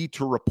you need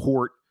to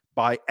report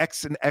by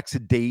X and X a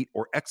date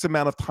or X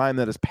amount of time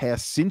that has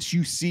passed since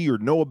you see or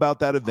know about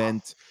that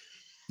event,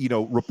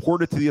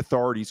 report it to the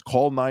authorities,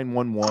 call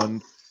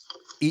 911,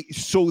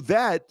 so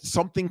that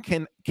something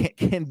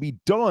can be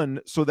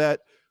done, so that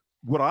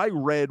what I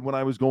read when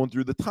I was going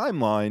through the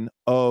timeline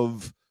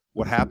of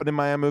what happened in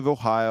Miami of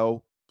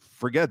Ohio,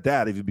 forget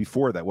that, even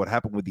before that, what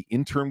happened with the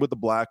intern with the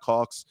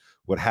Blackhawks,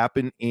 what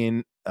happened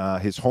in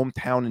his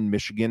hometown in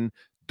Michigan,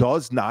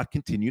 does not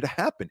continue to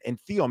happen. And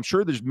Theo, I'm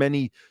sure there's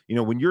many,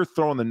 when you're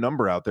throwing the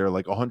number out there,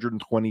 like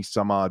 120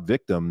 some odd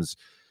victims,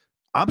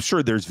 I'm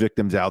sure there's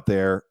victims out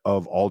there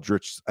of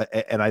Aldrich.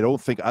 And I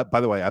don't think,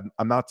 by the way,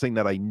 I'm not saying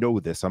that I know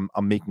this. I'm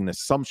making an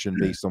assumption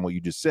based on what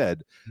you just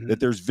said, that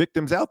there's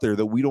victims out there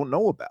that we don't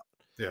know about.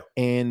 Yeah.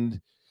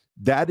 And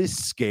that is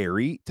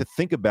scary to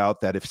think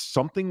about, that if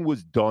something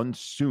was done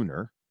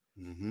sooner,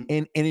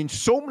 and in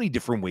so many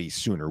different ways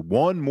sooner,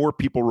 one, more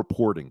people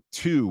reporting,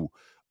 two,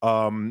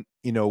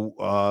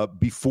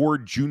 before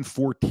June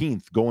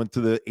 14th, going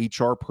to the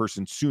HR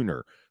person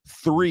sooner,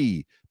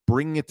 three,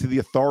 bringing it to the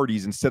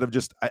authorities instead of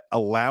just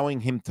allowing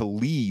him to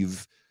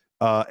leave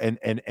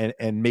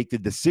and make the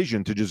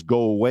decision to just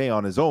go away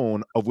on his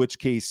own, of which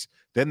case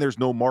then there's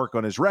no mark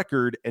on his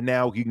record and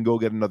now he can go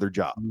get another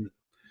job.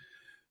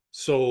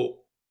 So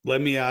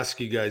let me ask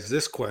you guys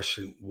this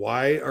question.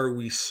 Why are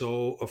we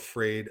so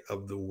afraid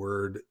of the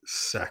word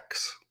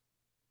sex?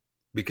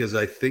 Because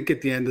I think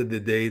at the end of the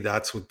day,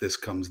 that's what this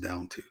comes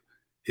down to,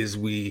 is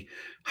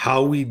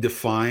how we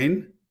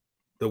define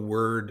the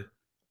word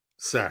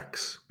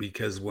sex.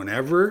 Because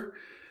whenever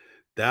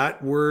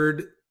that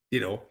word,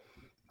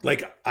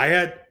 like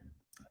I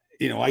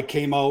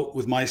came out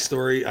with my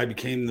story, I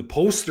became the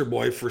poster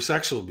boy for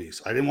sexual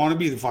abuse. I didn't want to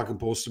be the fucking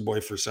poster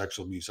boy for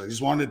sexual abuse. I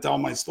just wanted to tell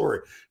my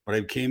story, but I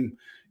became,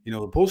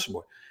 the poster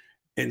boy.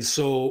 And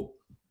so,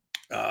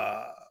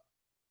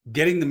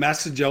 getting the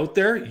message out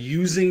there,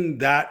 using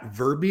that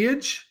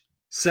verbiage,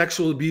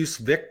 sexual abuse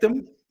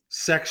victim,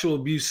 sexual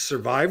abuse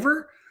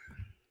survivor,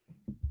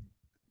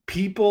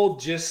 people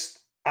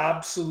just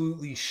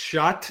absolutely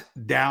shut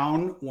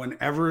down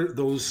whenever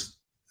those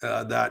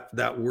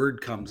that word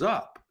comes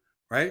up,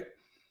 right?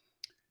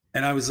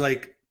 And I was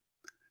like,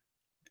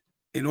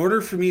 in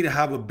order for me to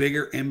have a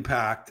bigger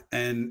impact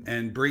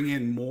and bring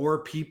in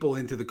more people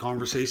into the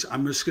conversation,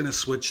 I'm just going to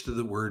switch to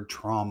the word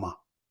trauma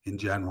in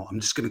general.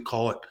 I'm just going to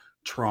call it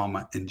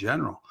trauma in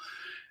general.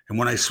 And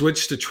when I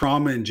switched to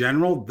trauma in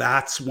general,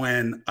 that's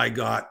when I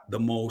got the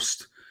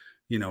most,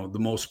 the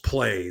most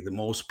play, the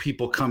most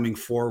people coming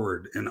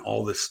forward and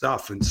all this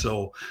stuff. And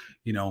so,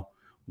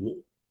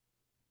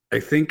 I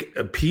think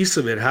a piece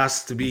of it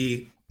has to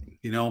be,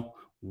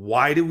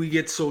 why do we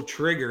get so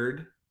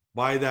triggered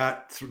by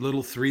that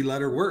little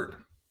 3-letter word?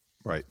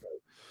 Right.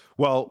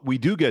 Well, we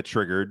do get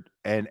triggered.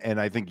 And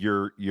I think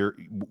you're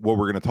what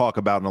we're going to talk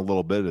about in a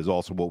little bit is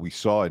also what we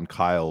saw in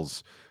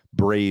Kyle's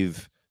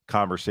brave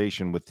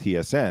conversation with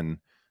TSN,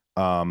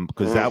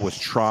 because that was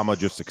trauma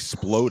just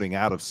exploding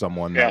out of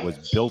someone that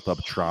was built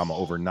up trauma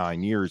over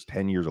 9 years,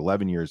 10 years,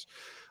 11 years,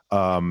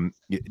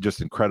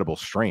 just incredible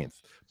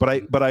strength.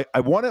 But I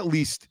want to at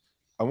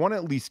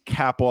least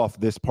cap off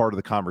this part of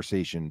the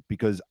conversation,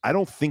 because I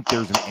don't think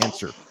there's an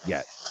answer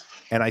yet.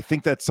 And I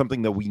think that's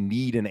something that we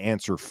need an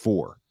answer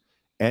for.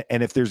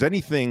 And if there's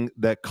anything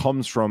that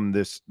comes from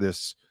this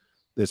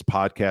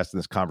podcast and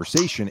this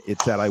conversation,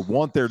 it's that I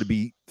want there to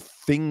be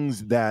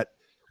things that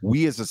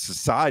we as a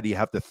society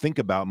have to think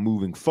about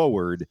moving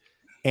forward.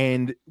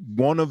 And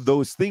one of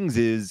those things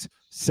is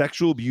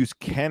sexual abuse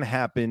can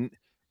happen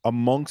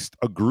amongst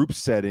a group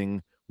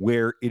setting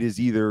where it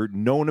is either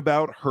known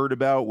about, heard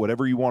about,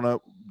 whatever you want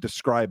to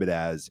describe it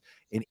as.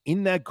 And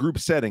in that group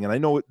setting, and I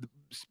know,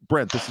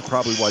 Brent, this is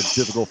probably why it's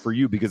difficult for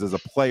you, because as a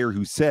player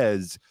who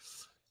says,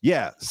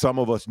 yeah, some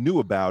of us knew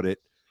about it,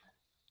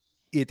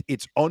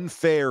 it's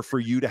unfair for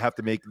you to have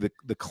to make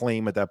the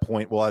claim at that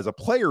point, well, as a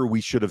player,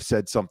 we should have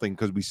said something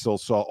because we still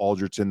saw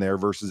Aldrich in there,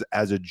 versus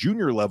as a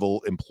junior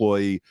level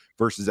employee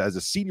versus as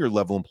a senior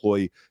level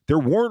employee. There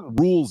weren't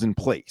rules in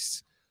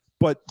place,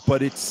 but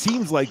it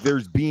seems like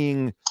there's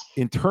being,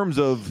 in terms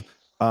of,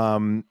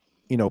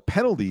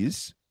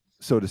 penalties,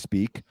 so to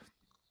speak,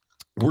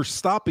 we're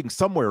stopping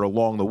somewhere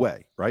along the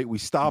way, right? We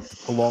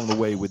stopped along the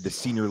way with the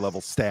senior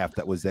level staff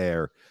that was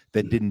there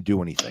that didn't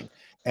do anything.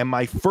 And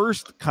my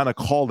first kind of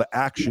call to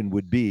action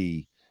would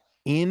be,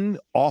 in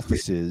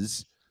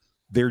offices,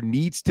 there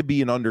needs to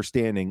be an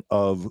understanding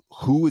of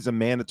who is a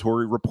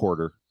mandatory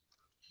reporter.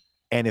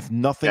 And if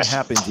nothing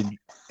happens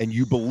and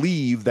you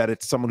believe that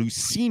it's someone who's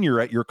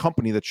senior at your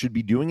company that should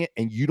be doing it,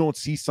 and you don't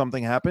see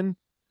something happen,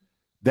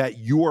 that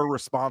you are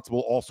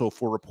responsible also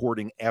for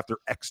reporting after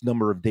X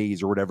number of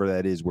days or whatever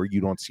that is where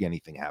you don't see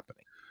anything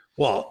happening.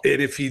 Well,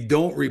 and if you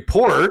don't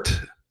report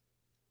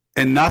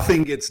and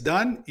nothing gets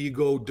done, you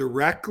go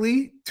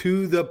directly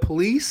to the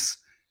police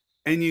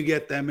and you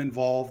get them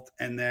involved,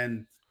 and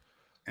then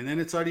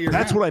it's out of your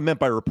That's hand. what I meant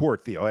by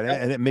report, Theo.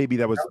 And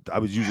maybe I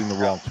was using the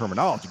wrong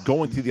terminology,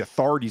 going to the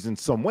authorities in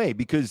some way,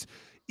 because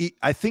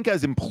I think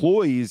as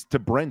employees, to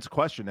Brent's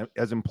question,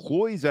 as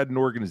employees at an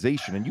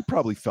organization, and you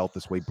probably felt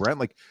this way, Brent,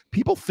 like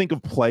people think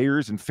of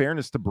players, in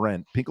fairness to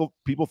Brent, people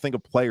think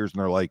of players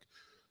and they're like,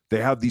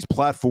 they have these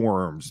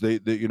platforms, they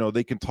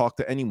they can talk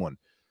to anyone.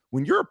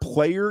 When you're a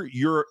player,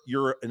 you're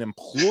an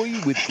employee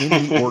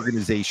within the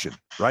organization,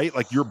 right?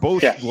 Like you're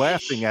both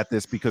laughing at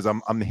this because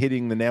I'm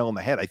hitting the nail on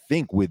the head, I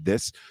think, with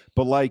this,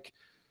 but like,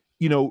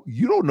 you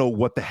don't know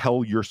what the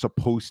hell you're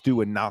supposed to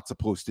and not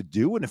supposed to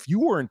do. And if you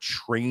weren't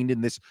trained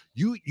in this,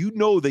 you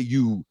know that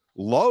you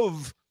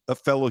love a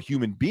fellow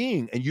human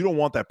being and you don't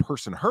want that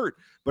person hurt.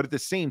 But at the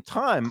same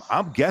time,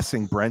 I'm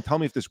guessing, Brent, tell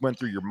me if this went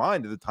through your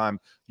mind at the time,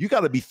 you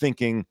got to be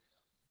thinking,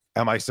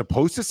 am I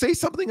supposed to say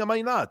something? Am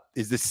I not?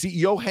 Is the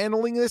CEO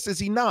handling this? Is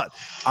he not?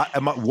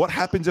 What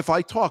happens if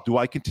I talk? Do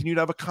I continue to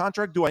have a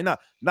contract? Do I not?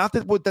 Not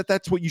that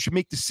that's what you should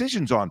make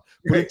decisions on.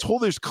 But until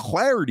there's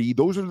clarity,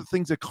 those are the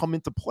things that come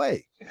into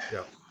play.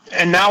 Yeah.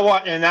 And now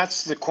what? And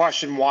that's the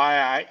question why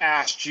I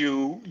asked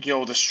you.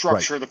 The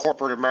structure of the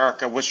corporate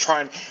America was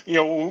trying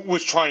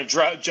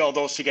to gel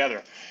those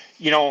together.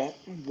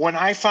 When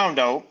I found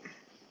out,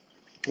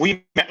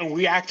 we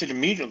acted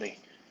immediately.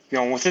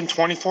 Within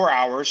 24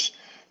 hours.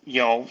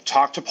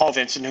 Talk to Paul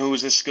Vincent, who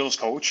is a skills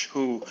coach,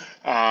 who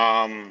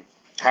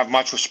have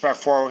much respect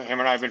for him,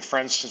 and I've been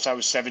friends since I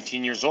was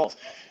 17 years old,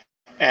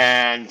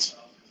 and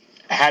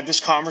had this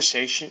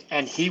conversation,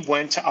 and he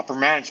went to upper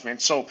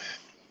management. So,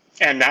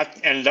 and that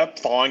ended up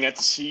falling at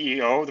the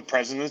CEO, the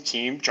president of the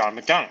team, John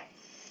McDonough.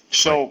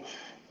 So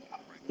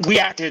we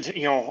acted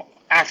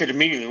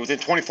immediately within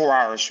 24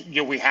 hours.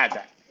 We had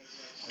that.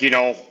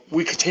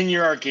 We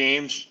continue our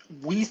games.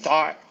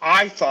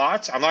 I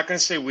thought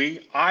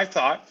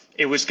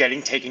it was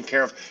getting taken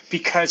care of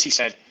because he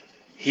said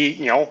he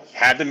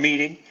had the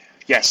meeting.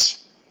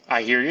 Yes,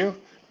 I hear you.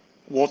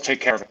 We'll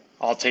take care of it.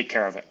 I'll take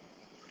care of it.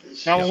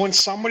 Now, when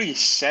somebody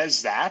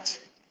says that,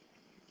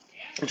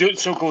 so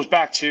it goes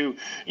back to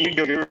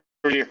your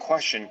earlier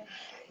question.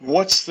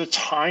 What's the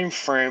time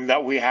frame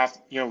that we have?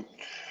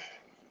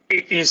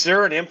 Is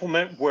there an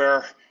implement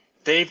where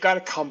they've got to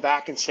come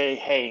back and say,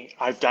 hey,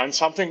 I've done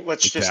something.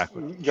 Let's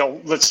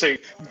let's say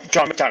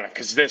John McDonough,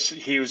 because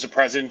he was the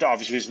president,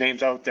 obviously his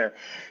name's out there.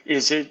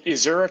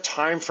 Is there a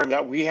time frame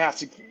that we have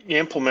to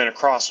implement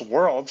across the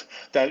world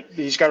that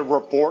he's got to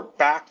report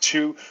back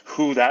to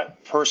who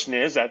that person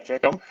is, that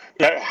victim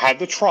that had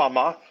the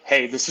trauma?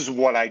 Hey, this is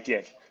what I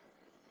did.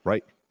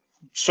 Right.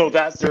 So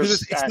that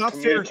there's it's not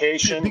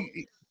communication.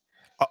 Fair.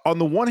 On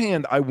the one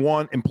hand, I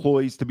want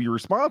employees to be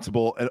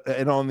responsible,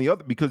 and on the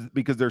other, because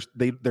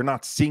they're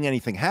not seeing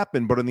anything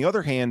happen. But on the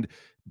other hand,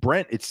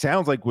 Brent, it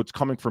sounds like what's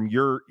coming from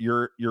your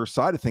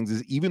side of things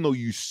is, even though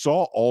you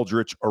saw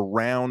Aldrich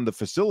around the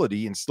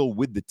facility and still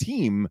with the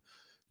team,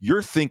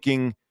 you're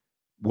thinking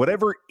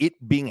whatever it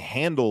being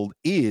handled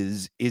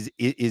is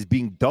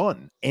being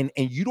done, and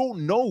you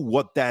don't know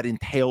what that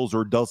entails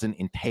or doesn't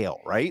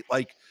entail, right?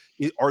 Like,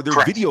 are there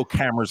video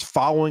cameras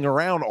following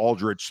around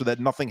Aldrich so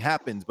that nothing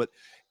happens? But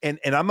And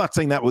I'm not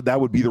saying that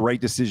would be the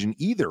right decision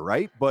either,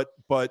 right? But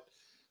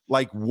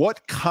like,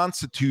 what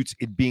constitutes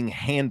it being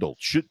handled?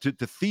 To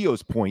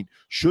Theo's point,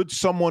 should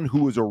someone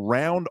who is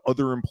around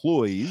other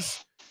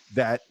employees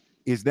that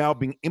is now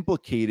being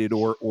implicated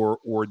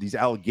or these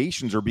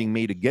allegations are being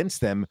made against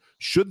them,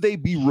 should they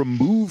be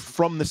removed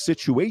from the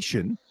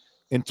situation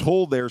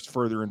until there's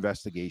further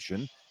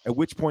investigation? At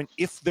which point,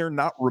 if they're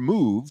not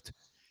removed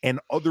and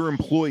other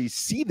employees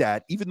see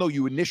that, even though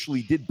you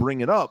initially did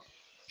bring it up,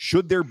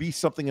 should there be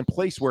something in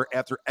place where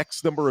after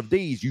X number of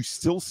days, you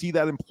still see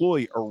that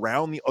employee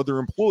around the other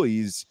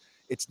employees?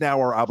 It's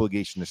now our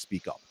obligation to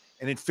speak up.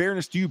 And in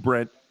fairness to you,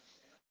 Brent,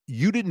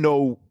 you didn't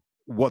know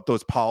what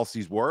those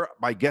policies were.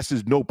 My guess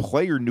is no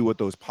player knew what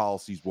those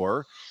policies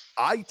were.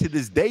 I, to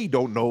this day,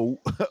 don't know,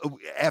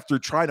 after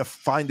trying to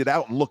find it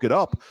out and look it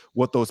up,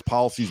 what those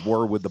policies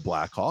were with the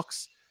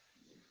Blackhawks.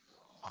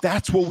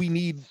 That's what we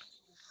need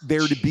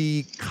there to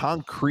be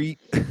concrete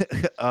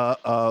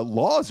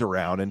laws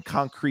around and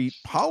concrete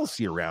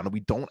policy around, and we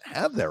don't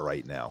have that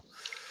right now.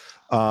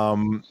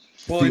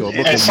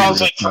 It sounds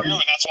like for you,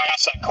 and that's why I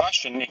asked that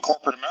question in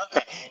corporate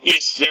America.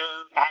 Is there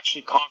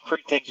actually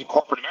concrete things in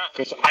corporate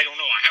America? I don't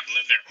know. I haven't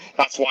lived there.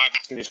 That's why I'm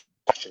asking these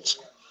questions.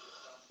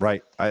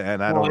 Right, I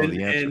don't know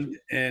the answer.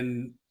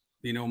 And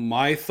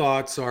my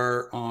thoughts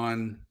are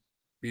on,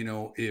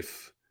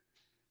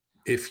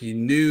 if you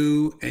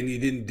knew and you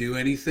didn't do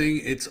anything,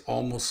 it's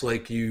almost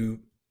like you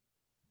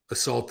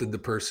assaulted the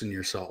person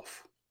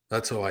yourself.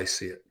 That's how I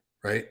see it,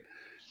 right?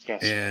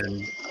 Yes.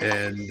 And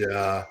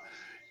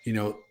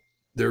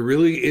there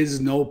really is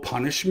no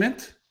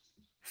punishment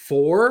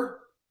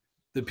for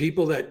the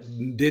people that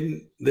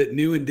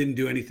knew and didn't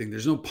do anything.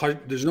 There's no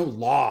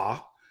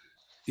law,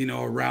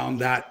 around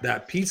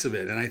that piece of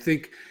it. And I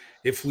think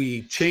if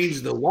we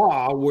change the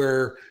law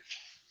where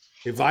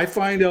if I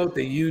find out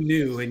that you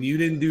knew and you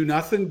didn't do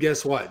nothing,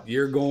 guess what?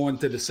 You're going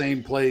to the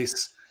same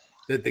place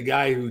that the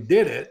guy who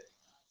did it,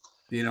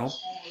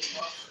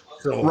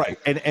 So right,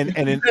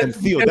 and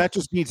Theo, that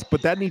just needs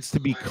to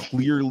be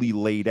clearly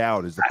laid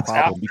out as the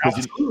problem,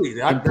 because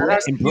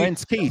in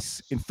Brent's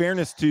case, in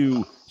fairness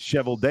to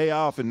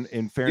Cheveldayoff and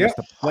in fairness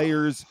to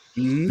players,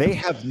 they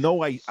have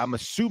no idea. I'm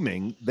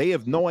assuming they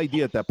have no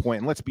idea at that point.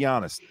 And let's be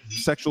honest,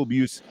 sexual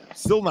abuse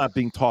still not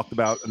being talked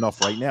about enough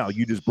right now.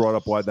 You just brought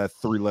up why that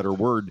 3-letter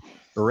word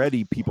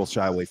already people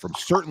shy away from.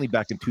 Certainly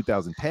back in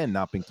 2010,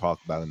 not being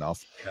talked about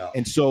enough. Yeah.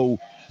 And so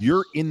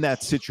you're in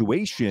that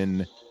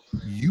situation.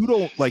 You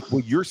don't like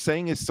what you're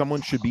saying is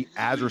someone should be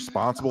as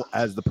responsible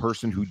as the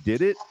person who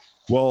did it.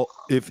 Well,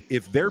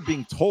 if they're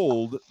being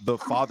told the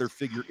father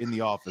figure in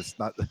the office,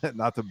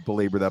 not to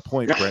belabor that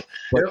point, Brett,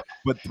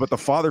 but the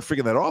father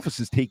figure in that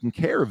office is taking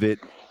care of it.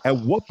 At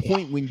what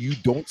point, when you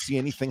don't see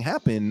anything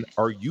happen,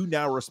 are you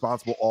now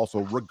responsible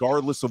also,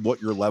 regardless of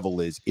what your level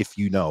is, if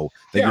you know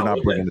that you're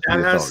not bringing it to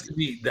the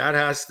authority? That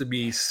has to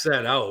be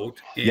set out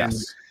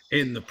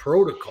in the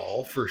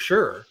protocol for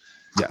sure.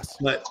 Yes.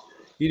 But,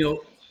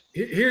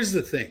 here's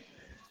the thing.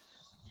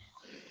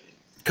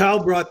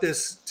 Kyle brought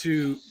this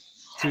to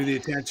the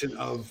attention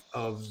of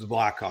the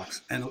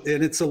Blackhawks. And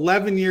it's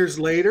 11 years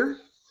later.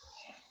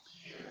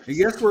 And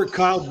guess where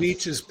Kyle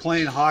Beach is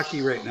playing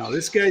hockey right now?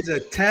 This guy's a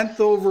 10th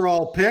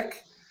overall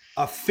pick,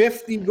 a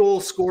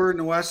 50-goal scorer in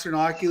the Western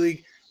Hockey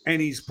League, and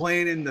he's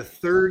playing in the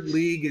 3rd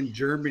league in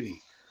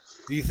Germany.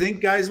 Do you think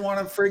guys want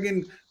to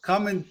friggin'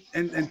 come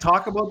and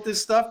talk about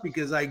this stuff?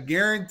 Because I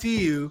guarantee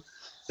you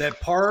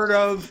that part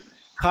of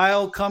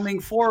Kyle coming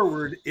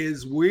forward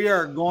is we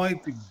are going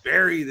to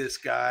bury this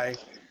guy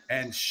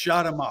and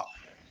shut him up.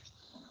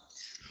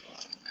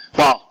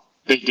 Well,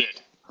 they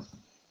did.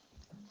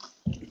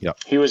 Yeah.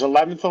 He was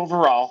 11th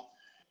overall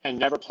and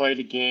never played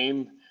a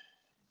game.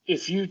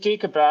 If you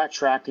take a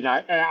backtrack, and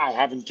I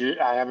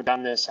haven't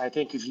done this, I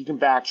think if you can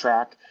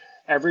backtrack,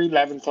 every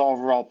 11th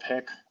overall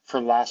pick for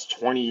the last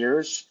 20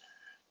 years,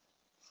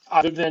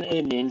 other than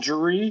an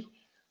injury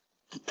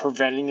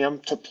preventing them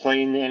to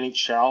play in the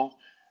NHL,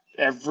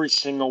 every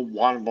single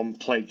one of them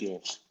played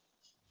games.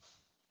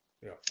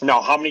 Yeah.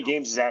 Now, how many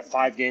games is that?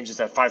 5 games? Is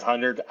that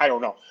 500? I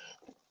don't know.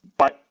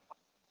 But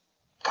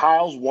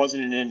Kyle's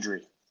wasn't an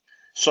injury.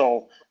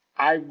 So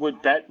I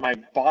would bet my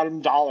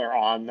bottom dollar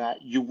on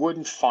that you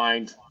wouldn't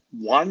find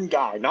one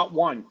guy, not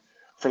one,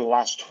 for the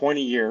last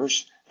 20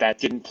 years that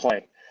didn't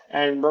play.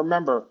 And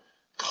remember,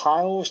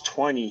 Kyle was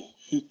 20.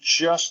 He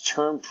just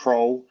turned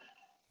pro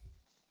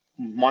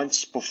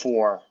months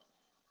before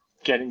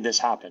getting this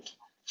happened.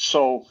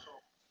 So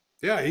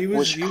yeah, he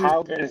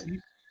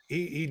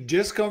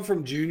just come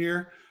from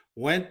junior,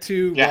 went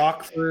to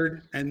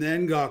Rockford, and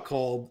then got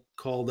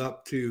called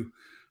up to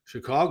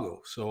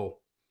Chicago. So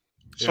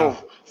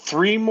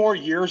 3 more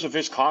years of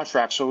his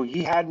contract. So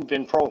he hadn't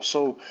been pro.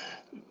 So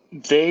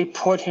they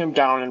put him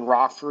down in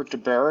Rockford to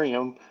bury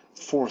him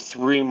for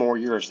 3 more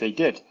years. They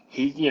did.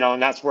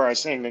 And that's where I was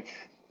saying that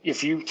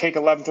if you take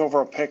 11th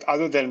overall pick,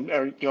 other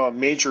than a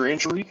major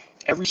injury,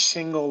 every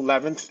single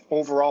 11th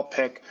overall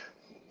pick,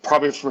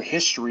 probably for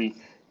history,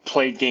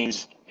 played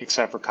games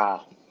except for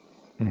Kyle.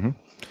 Mm-hmm.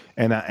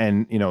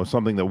 And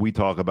something that we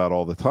talk about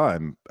all the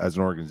time as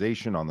an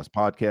organization on this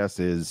podcast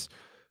is,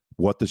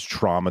 what does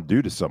trauma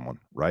do to someone,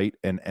 right?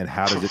 And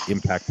how does it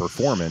impact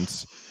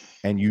performance?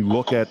 And you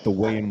look at the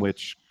way in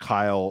which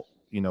Kyle,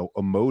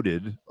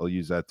 emoted, I'll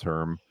use that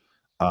term,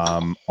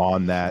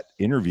 on that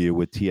interview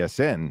with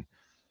TSN.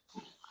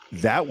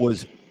 That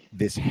was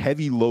this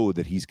heavy load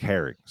that he's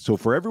carrying. So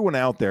for everyone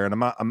out there,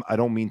 and I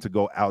don't mean to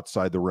go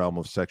outside the realm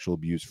of sexual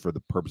abuse for the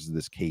purpose of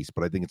this case,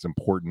 but I think it's an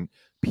important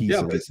piece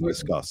of this to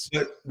discuss.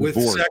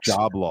 Divorce,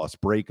 job loss,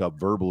 breakup,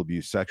 verbal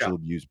abuse, sexual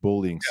abuse,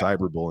 bullying,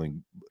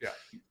 cyberbullying. Yeah.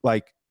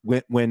 Like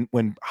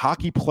when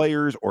hockey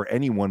players or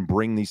anyone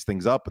bring these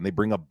things up and they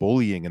bring up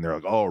bullying and they're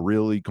like, oh,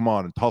 really? Come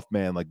on, tough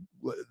man. Like,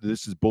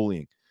 this is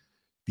bullying.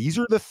 These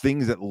are the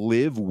things that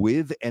live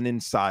with and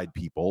inside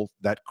people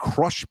that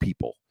crush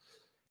people.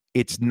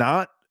 It's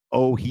not,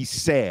 oh, he's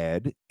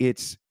sad.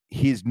 It's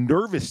his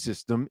nervous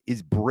system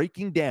is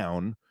breaking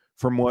down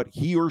from what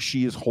he or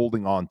she is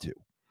holding on to.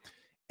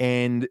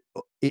 And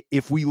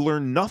if we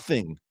learn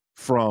nothing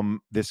from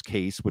this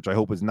case, which I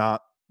hope is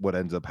not what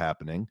ends up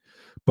happening,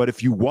 but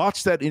if you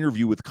watch that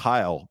interview with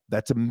Kyle,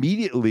 that's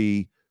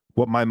immediately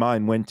what my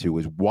mind went to,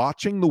 is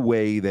watching the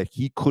way that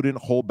he couldn't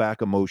hold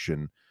back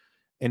emotion.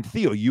 And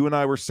Theo, you and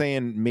I were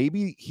saying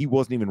maybe he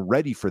wasn't even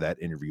ready for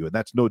that interview. And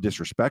that's no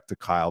disrespect to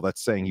Kyle.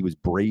 That's saying he was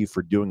brave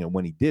for doing it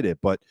when he did it.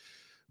 But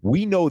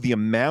we know the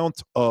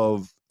amount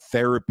of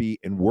therapy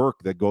and work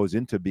that goes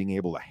into being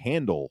able to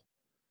handle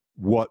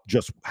what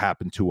just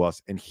happened to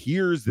us. And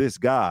here's this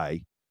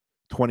guy,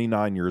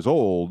 29 years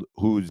old,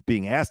 who's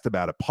being asked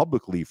about it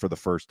publicly for the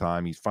first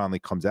time. He finally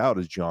comes out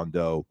as John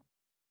Doe.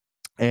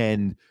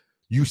 And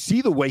you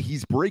see the way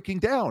he's breaking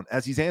down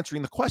as he's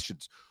answering the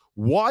questions.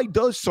 Why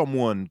does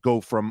someone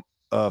go from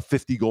a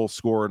 50-goal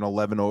scorer and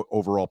 11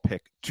 overall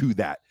pick to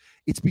that.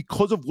 It's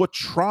because of what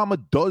trauma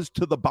does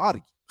to the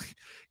body.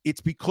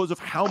 It's because of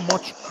how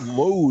much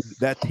load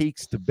that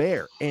takes to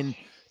bear. And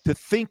to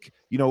think,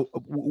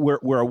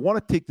 where I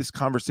want to take this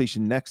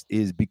conversation next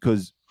is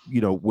because,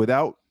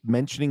 without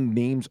mentioning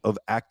names of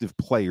active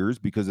players,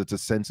 because it's a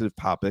sensitive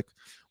topic,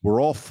 we're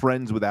all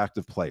friends with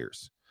active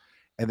players.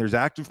 And there's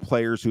active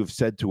players who have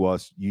said to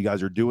us, you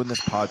guys are doing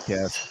this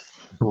podcast,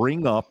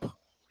 bring up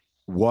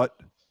what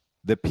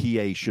the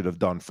PA should have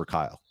done for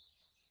Kyle.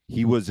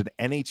 He was an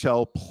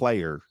NHL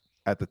player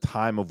at the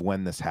time of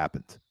when this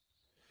happened.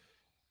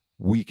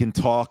 We can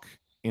talk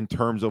in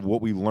terms of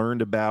what we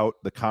learned about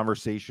the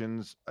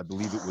conversations. I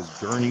believe it was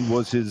Gurney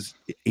was his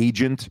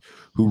agent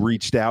who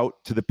reached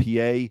out to the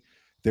PA.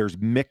 There's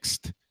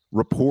mixed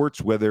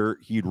reports whether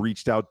he'd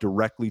reached out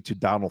directly to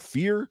Donald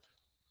Fehr.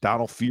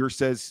 Donald Fehr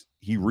says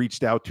he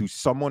reached out to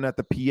someone at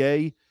the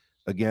PA,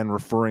 again,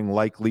 referring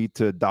likely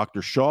to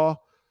Dr. Shaw.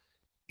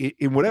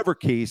 In whatever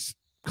case,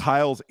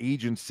 Kyle's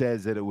agent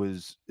says that it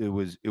was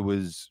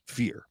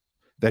Fehr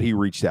that he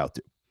reached out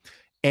to.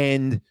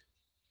 And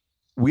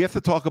we have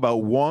to talk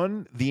about,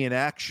 one, the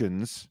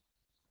inactions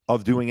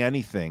of doing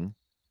anything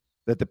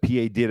that the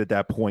PA did at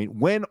that point.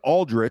 When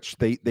Aldrich,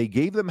 they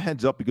gave them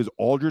heads up because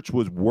Aldrich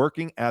was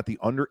working at the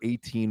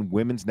under-18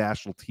 women's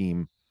national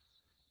team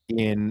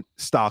in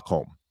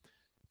Stockholm.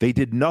 They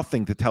did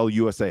nothing to tell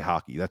USA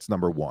Hockey. That's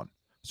number one.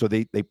 So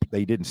they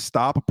didn't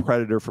stop a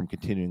predator from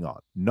continuing on.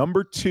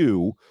 Number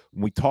two,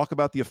 when we talk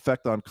about the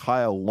effect on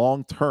Kyle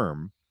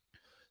long-term,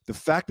 the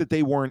fact that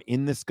they weren't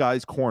in this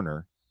guy's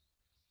corner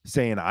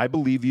saying, I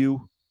believe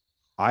you,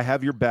 I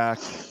have your back,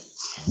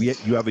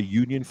 you have a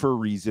union for a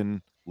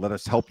reason, let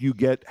us help you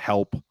get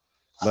help,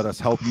 let us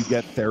help you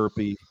get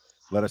therapy,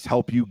 let us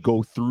help you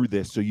go through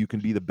this so you can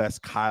be the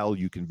best Kyle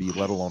you can be,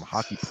 let alone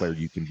hockey player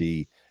you can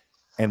be.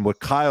 And what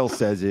Kyle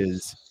says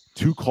is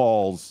 2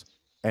 calls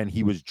and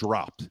he was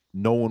dropped.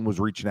 No one was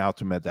reaching out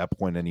to him at that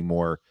point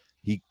anymore.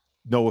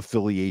 No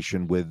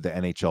affiliation with the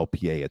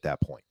NHLPA at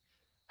that point.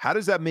 How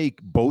does that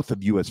make both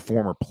of you as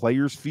former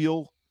players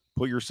feel?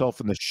 Put yourself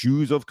in the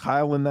shoes of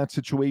Kyle in that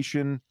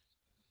situation.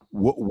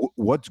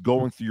 What's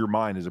going through your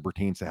mind as it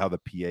pertains to how the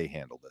PA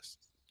handled this?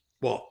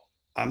 Well,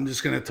 I'm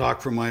just going to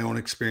talk from my own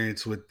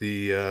experience with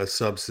the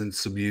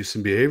substance abuse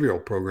and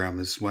behavioral program.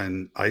 Is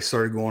when I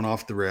started going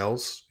off the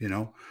rails.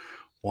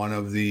 One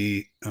of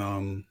the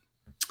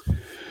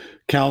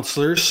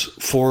counselors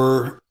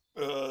for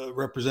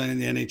representing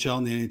the NHL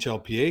and the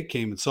NHLPA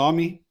came and saw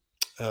me,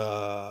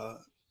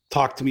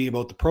 talked to me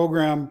about the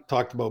program,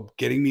 talked about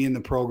getting me in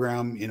the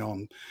program.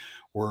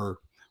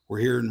 We're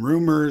hearing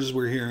rumors,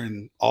 we're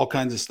hearing all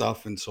kinds of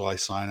stuff. And so I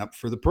sign up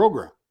for the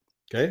program.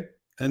 Okay.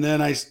 And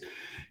then I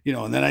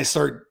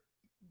start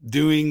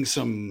doing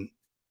some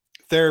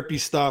therapy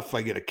stuff.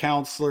 I get a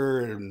counselor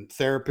and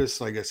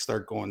therapist. I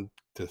start going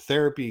to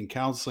therapy and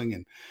counseling,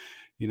 and,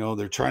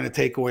 they're trying to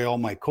take away all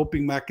my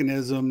coping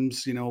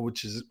mechanisms,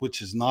 which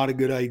is not a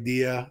good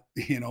idea,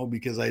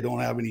 because I don't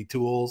have any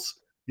tools,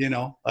 I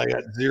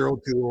got 0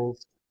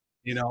 tools,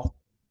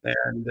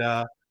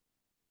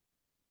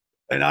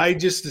 and I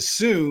just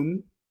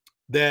assumed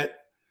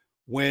that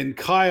when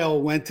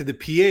Kyle went to the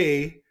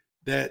PA,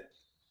 that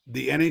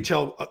the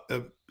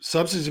NHL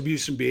substance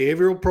abuse and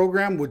behavioral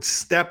program would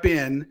step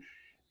in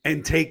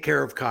and take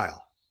care of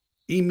Kyle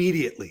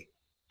immediately,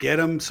 get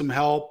him some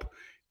help,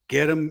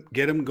 get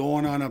him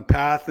going on a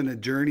path and a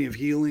journey of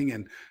healing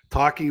and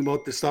talking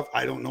about this stuff.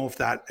 I don't know if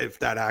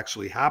that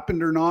actually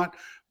happened or not,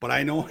 but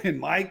I know in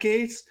my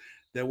case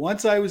that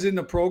once I was in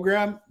the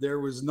program,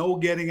 there was no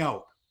getting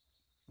out.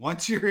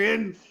 Once you're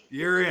in,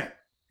 you're in.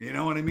 You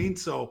know what I mean?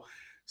 So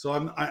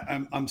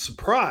I'm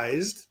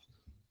surprised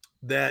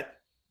that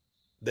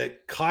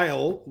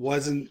Kyle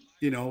wasn't,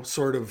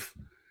 sort of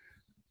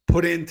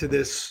put into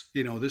this,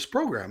 this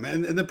program.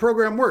 And the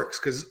program works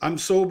because I'm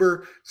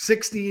sober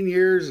 16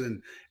 years,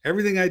 and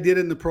everything I did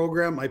in the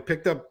program, I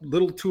picked up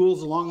little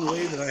tools along the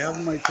way that I have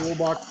in my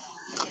toolbox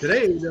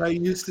today that I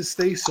used to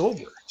stay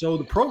sober. So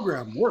the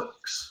program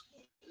works,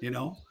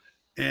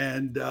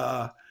 and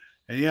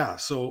yeah,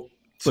 so.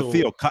 But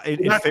Theo,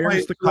 in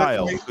fairness to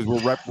Kyle, because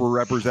we're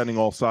representing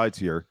all sides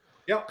here.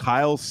 Yep.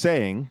 Kyle's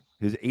saying,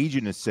 his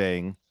agent is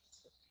saying,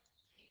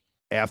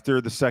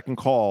 after the second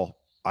call,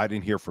 I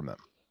didn't hear from them.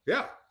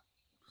 Yeah.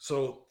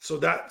 So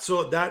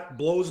that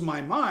blows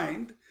my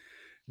mind,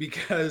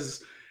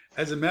 because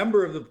as a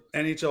member of the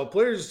NHL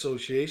Players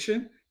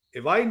Association,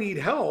 if I need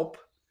help,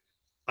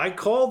 I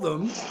call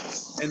them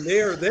and they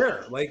are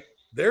there. Like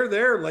they're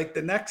there like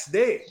the next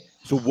day.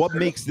 So what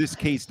makes this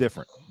case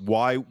different?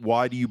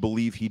 Why do you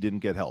believe he didn't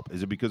get help?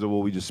 Is it because of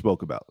what we just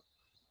spoke about?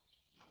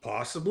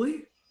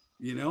 Possibly,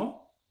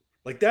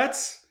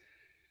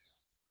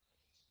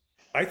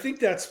 I think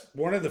that's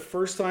one of the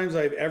first times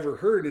I've ever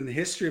heard in the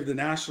history of the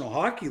National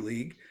Hockey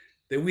League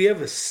that we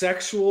have a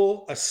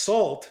sexual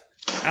assault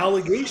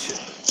allegation.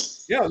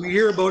 Yeah, we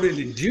hear about it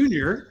in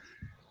junior.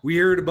 We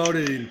heard about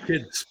it in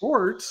kids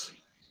sports,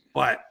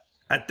 but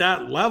at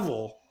that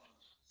level,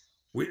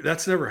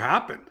 that's never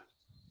happened.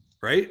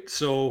 Right.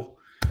 So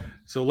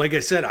So like I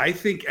said, I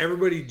think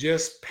everybody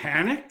just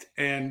panicked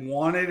and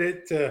wanted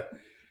it to,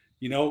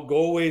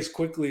 go away as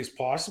quickly as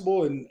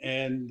possible.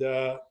 And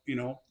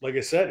like I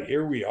said,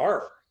 here we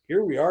are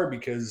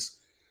because,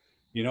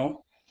 there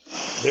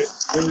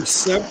were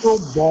several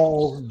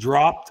balls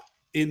dropped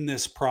in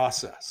this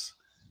process.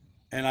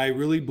 And I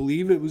really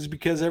believe it was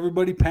because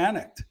everybody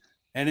panicked.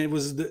 And it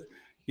was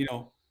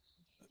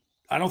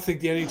I don't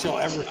think the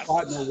NHL ever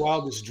thought in their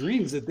wildest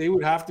dreams that they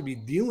would have to be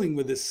dealing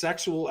with a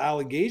sexual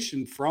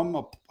allegation from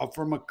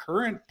a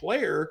current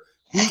player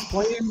who's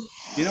playing,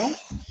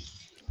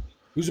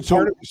 who's a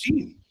part of the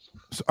team.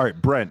 So, all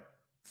right, Brent,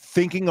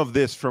 thinking of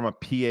this from a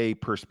PA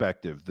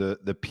perspective,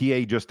 the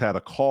PA just had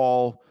a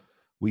call.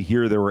 We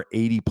hear there were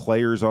 80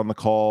 players on the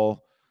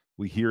call.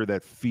 We hear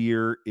that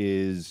Fear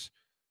is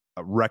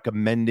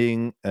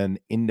recommending an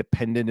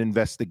independent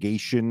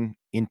investigation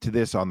into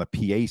this on the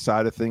PA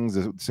side of things,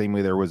 the same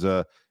way there was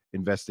a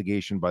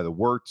investigation by the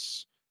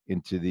Wirtz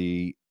into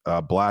the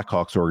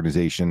Blackhawks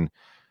organization.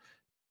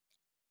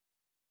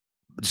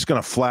 I'm just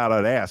going to flat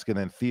out ask, and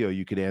then Theo,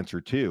 you could answer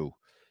too.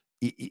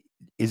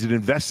 Is an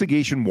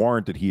investigation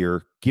warranted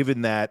here,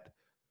 given that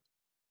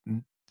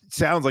it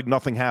sounds like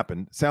nothing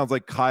happened? It sounds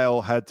like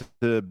Kyle had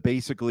to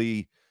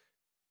basically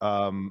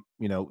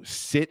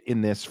sit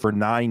in this for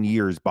 9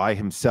 years by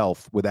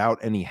himself without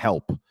any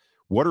help.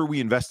 What are we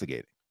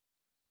investigating?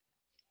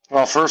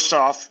 Well, first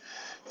off,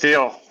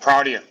 Theo,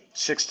 proud of you.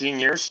 16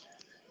 years.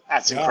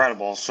 That's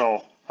incredible.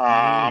 So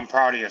I'm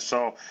proud of you.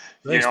 So,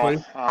 Thanks,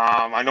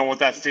 I know what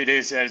that feat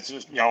is. It's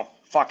just,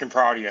 fucking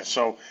proud of you.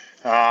 So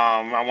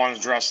I want to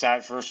address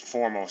that first and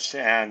foremost.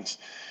 And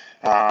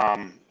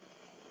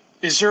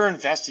is there an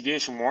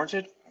investigation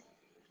warranted?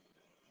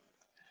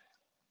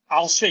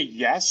 I'll say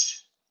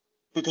yes,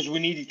 because we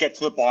need to get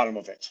to the bottom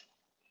of it.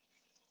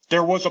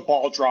 There was a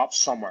ball drop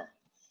somewhere.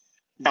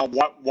 Now,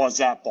 what was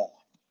that ball?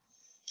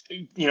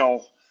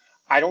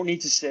 I don't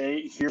need to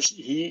say,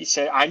 he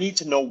said, I need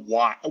to know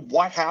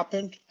what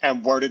happened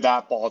and where did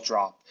that ball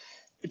drop?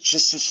 It's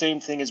just the same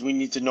thing as we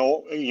need to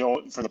know,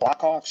 for the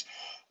Blackhawks.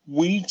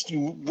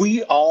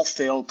 We all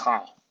failed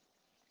Kyle.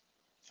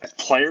 As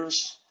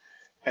players,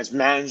 as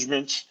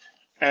management,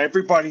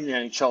 everybody in the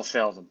NHL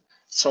failed him.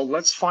 So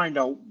let's find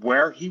out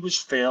where he was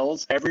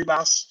failed, every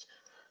last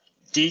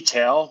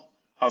detail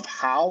of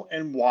how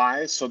and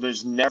why, so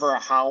there's never a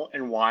how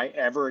and why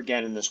ever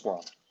again in this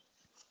world.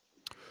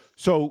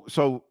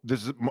 So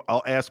this is,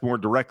 I'll ask more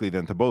directly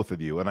then to both of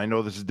you, and I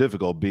know this is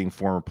difficult being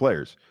former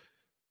players.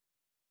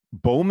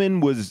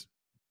 Bowman was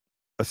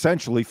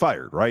essentially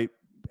fired, right?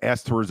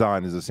 Asked to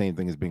resign is the same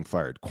thing as being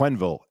fired.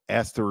 Quenneville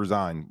asked to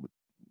resign,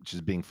 which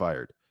is being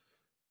fired.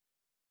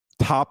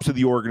 Tops of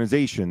the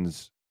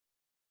organizations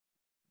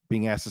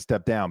being asked to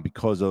step down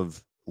because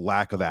of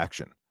lack of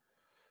action.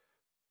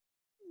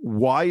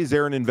 Why is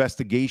there an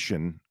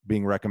investigation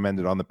being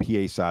recommended on the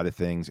PA side of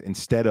things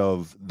instead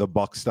of the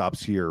buck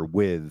stops here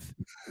with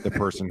the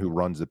person who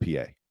runs the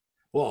PA?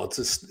 Well,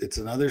 it's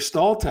another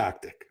stall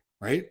tactic,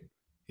 right?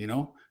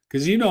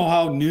 Because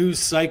how news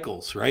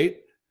cycles, right?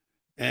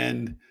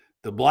 And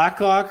the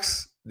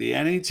Blackhawks, the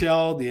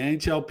NHL, the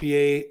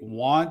NHLPA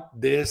want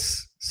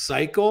this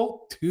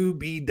cycle to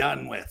be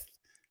done with,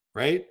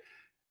 right?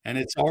 And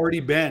it's already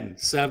been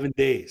 7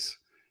 days,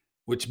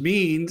 which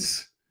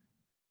means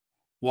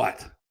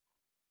what?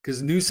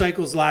 Because news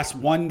cycles last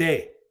 1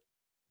 day,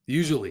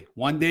 usually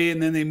 1 day,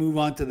 and then they move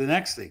on to the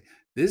next thing.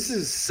 This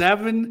is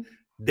 7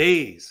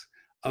 days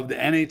of the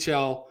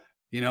NHL,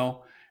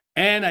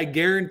 and I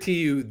guarantee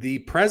you the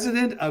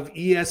president of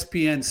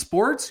ESPN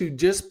Sports, who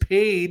just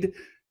paid,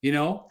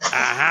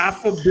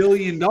 $500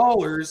 million,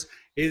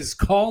 is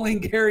calling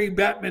Gary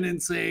Bettman and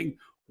saying,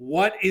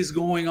 what is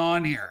going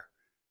on here?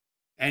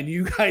 And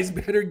you guys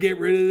better get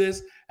rid of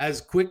this as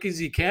quick as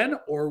you can,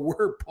 or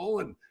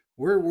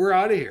we're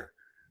out of here.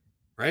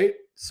 Right.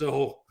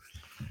 So,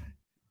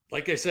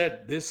 like I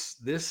said, this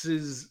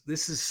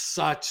is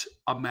such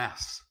a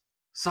mess.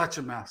 Such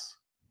a mess.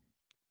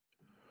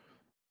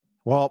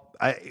 Well,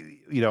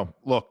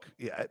 look,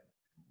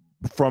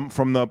 from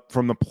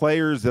the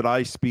players that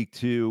I speak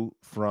to,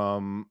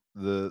 from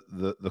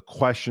the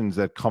questions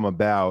that come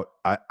about,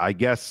 I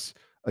guess,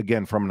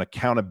 again, from an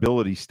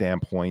accountability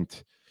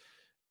standpoint,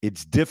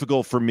 it's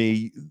difficult for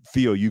me.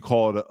 Theo, you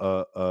call it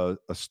a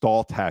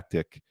stall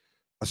tactic.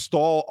 A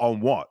stall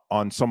on what?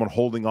 On someone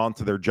holding on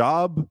to their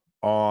job?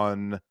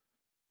 On,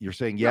 you're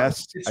saying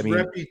yes? It's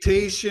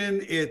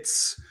reputation.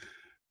 It's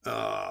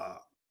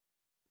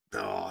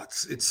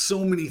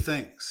so many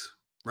things,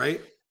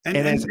 right? So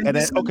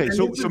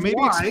maybe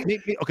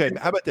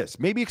how about this?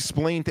 Maybe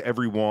explain to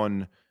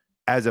everyone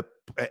and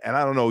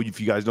I don't know if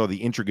you guys know the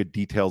intricate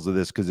details of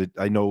this, because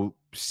I know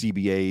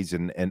CBAs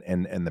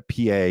and the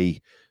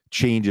PA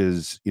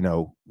changes,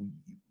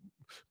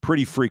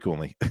 pretty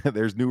frequently.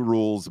 There's new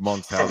rules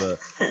amongst how the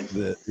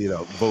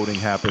voting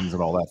happens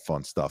and all that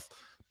fun stuff.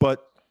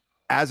 But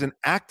as an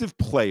active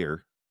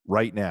player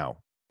right now,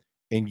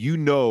 and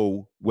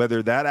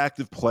whether that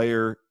active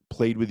player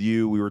played with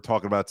you, we were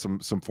talking about some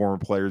former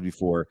players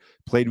before,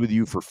 played with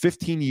you for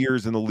 15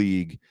 years in the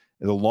league,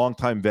 as a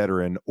longtime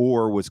veteran,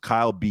 or was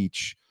Kyle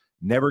Beach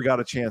never got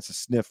a chance to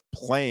sniff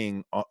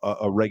playing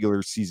a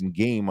regular season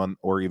game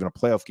or even a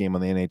playoff game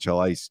on the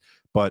NHL ice,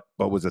 but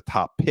was a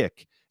top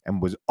pick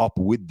and was up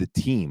with the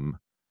team?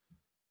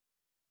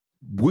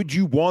 Would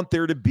you want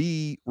there to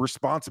be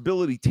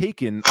responsibility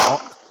taken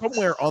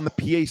somewhere on the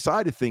PA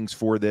side of things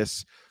for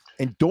this?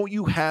 And don't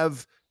you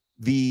have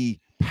the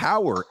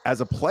power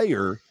as a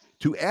player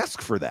to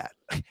ask for that?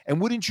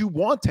 And wouldn't you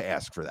want to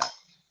ask for that?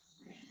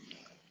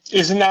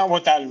 Isn't that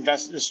what that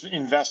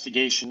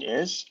investigation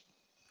is?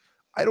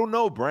 I don't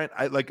know, Brent.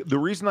 The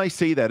reason I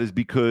say that is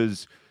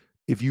because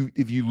if you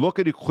look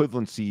at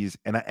equivalencies,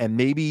 and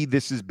maybe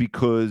this is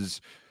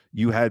because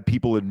you had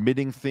people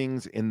admitting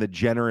things in the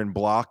Jenner and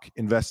Block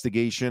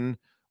investigation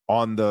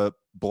on the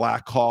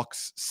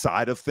Blackhawks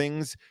side of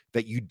things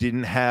that you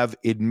didn't have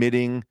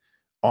admitting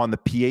on the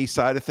PA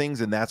side of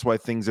things, and that's why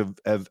things have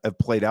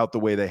played out the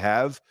way they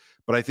have.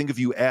 But I think if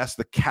you ask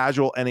the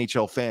casual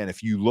NHL fan,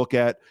 if you look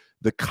at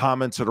the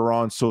comments that are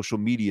on social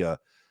media,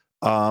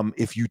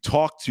 if you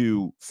talk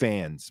to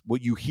fans,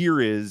 what you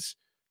hear is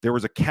there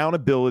was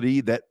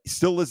accountability that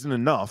still isn't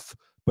enough,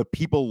 but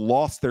people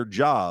lost their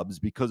jobs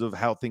because of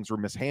how things were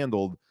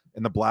mishandled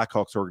in the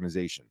Blackhawks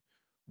organization.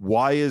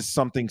 Why is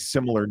something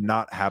similar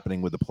not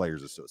happening with the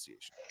Players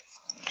Association?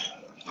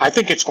 I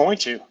think it's going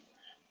to.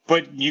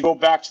 But you go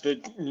back to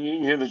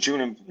the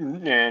June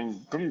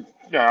and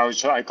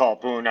I call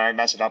it Boone. I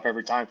mess it up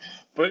every time.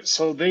 But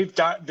so they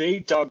dug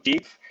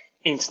deep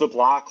into the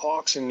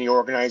Blackhawks and the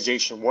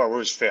organization where it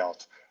was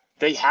failed.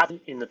 They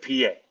haven't in the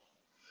PA.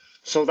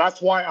 So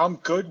that's why I'm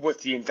good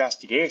with the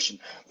investigation.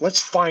 Let's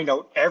find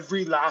out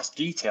every last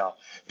detail.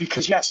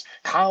 Because yes,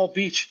 Kyle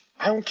Beach,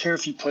 I don't care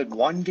if you played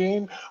one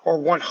game or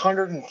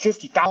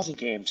 150,000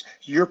 games.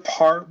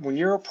 When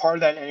you're a part of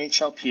that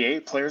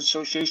NHLPA Players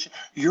Association,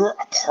 you're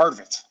a part of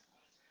it.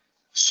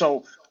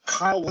 So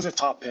Kyle was a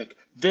top pick.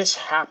 This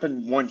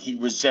happened when he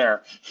was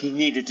there. He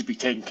needed to be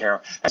taken care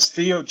of. As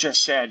Theo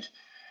just said,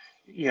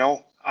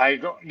 I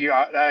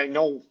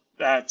know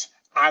that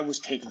I was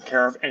taken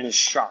care of and is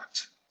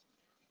shocked.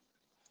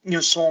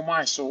 So am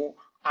I. So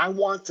I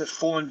want the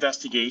full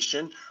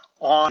investigation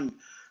on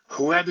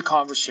who had the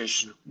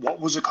conversation, what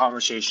was the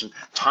conversation,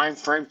 time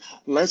frame.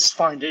 Let's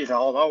find it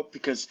all out,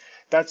 because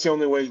that's the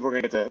only way we're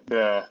going to get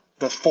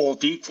the full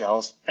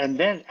details. And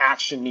then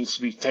action needs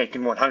to be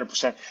taken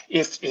 100%.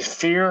 If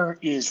Fear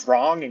is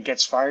wrong and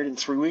gets fired in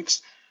 3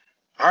 weeks,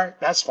 all right,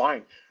 that's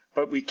fine.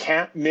 But we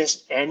can't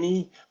miss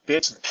any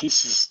bits and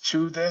pieces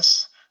to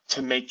this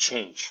to make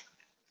change.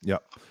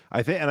 Yep.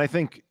 I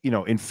think,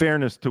 in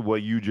fairness to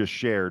what you just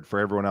shared, for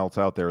everyone else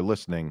out there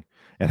listening,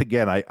 and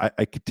again,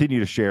 I continue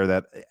to share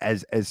that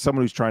as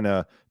someone who's trying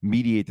to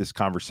mediate this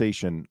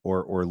conversation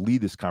or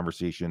lead this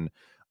conversation,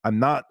 and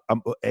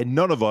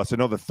none of us, I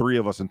know the three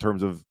of us, in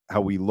terms of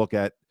how we look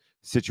at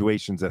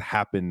situations that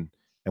happen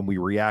and we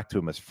react to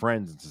them as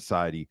friends in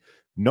society,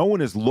 no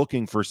one is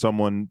looking for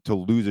someone to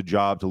lose a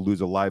job, to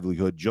lose a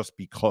livelihood just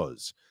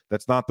because.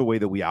 That's not the way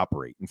that we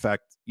operate. In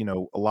fact,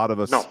 a lot of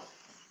us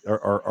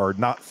are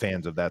not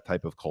fans of that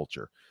type of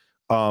culture.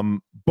 But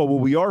what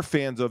we are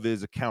fans of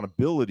is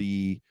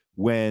accountability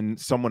when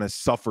someone has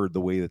suffered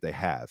the way that they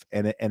have.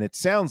 And it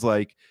sounds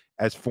like,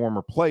 as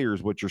former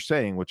players, what you're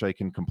saying, which I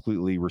can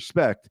completely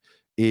respect,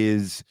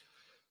 is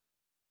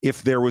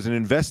if there was an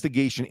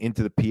investigation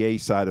into the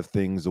PA side of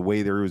things, the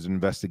way there was an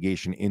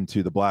investigation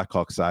into the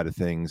Blackhawks side of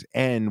things,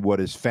 and what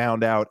is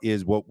found out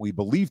is what we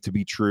believe to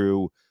be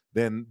true,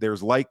 then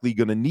there's likely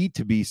going to need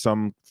to be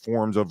some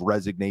forms of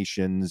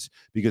resignations,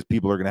 because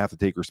people are going to have to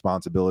take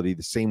responsibility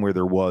the same way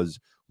there was.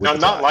 Now,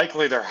 not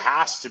likely, there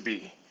has to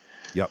be.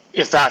 Yep.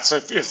 If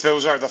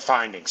those are the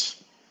findings.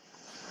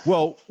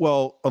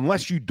 Well,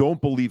 unless you don't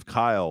believe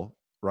Kyle,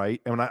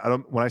 right? And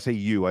when I say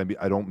you, I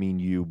don't mean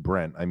you,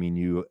 Brent. I mean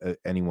you,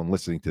 anyone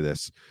listening to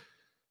this.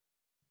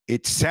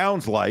 It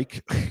sounds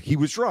like he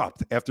was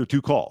dropped after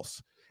 2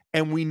 calls.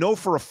 And we know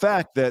for a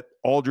fact that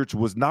Aldrich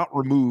was not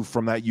removed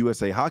from that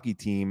USA hockey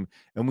team.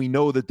 And we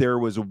know that there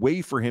was a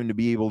way for him to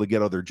be able to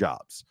get other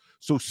jobs.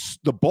 So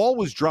the ball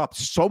was dropped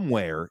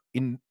somewhere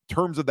in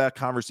terms of that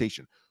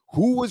conversation.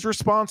 Who was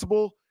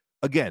responsible?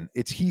 Again,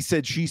 it's he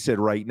said, she said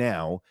right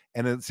now.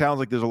 And it sounds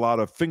like there's a lot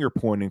of finger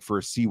pointing for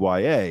a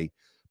CYA.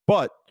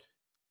 But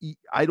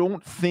I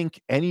don't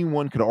think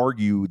anyone could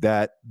argue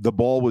that the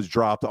ball was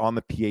dropped on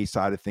the PA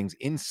side of things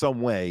in some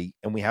way.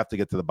 And we have to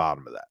get to the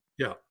bottom of that.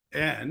 Yeah.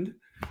 And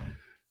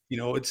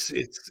it's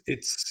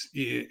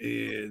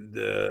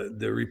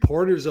the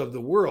reporters of the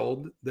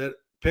world that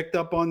picked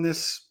up on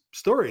this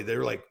story.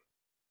 They're like,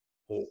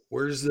 well,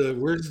 where's the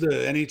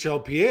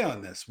NHLPA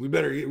on this? We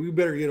better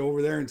get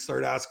over there and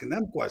start asking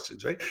them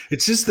questions, right?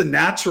 It's just the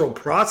natural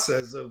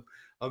process of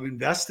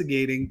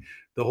investigating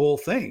the whole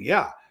thing.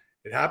 Yeah,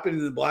 it happened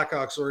in the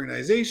Blackhawks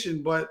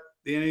organization, but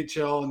the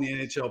NHL and the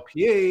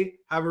NHLPA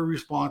have a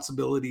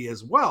responsibility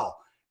as well.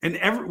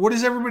 And what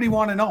does everybody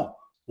want to know?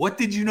 What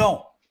did you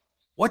know?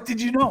 What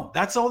did you know?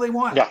 That's all they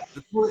want. Yeah.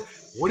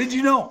 What did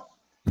you know?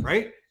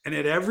 Right? And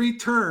at every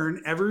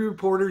turn, every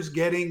reporter's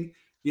getting,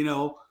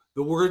 the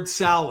word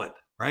salad,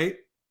 right?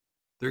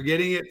 They're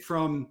getting it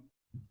from,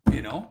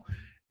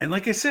 and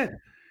like I said,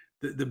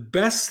 the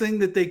best thing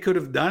that they could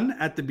have done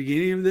at the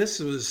beginning of this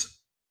was,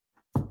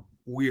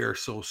 we are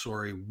so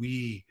sorry.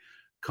 We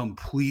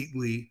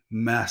completely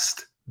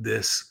messed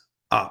this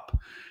up.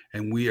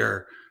 And we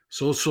are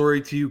so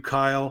sorry to you,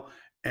 Kyle.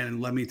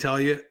 And let me tell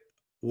you,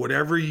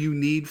 whatever you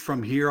need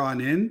from here on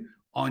in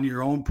on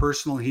your own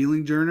personal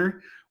healing journey,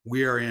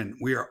 we are in.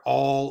 We are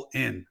all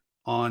in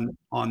on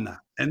that.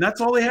 And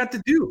that's all they had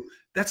to do.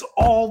 That's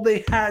all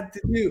they had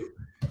to do.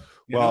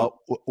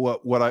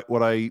 What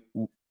I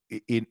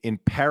in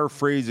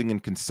paraphrasing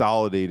and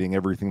consolidating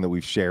everything that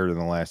we've shared in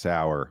the last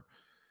hour,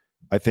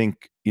 I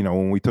think,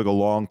 when we took a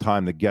long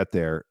time to get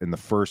there, and the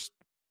first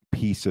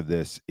piece of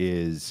this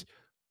is,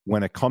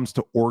 when it comes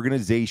to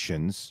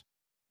organizations,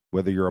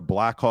 whether you're a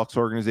Blackhawks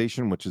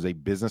organization, which is a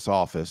business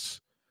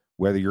office,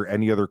 whether you're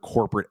any other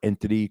corporate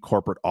entity,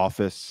 corporate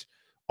office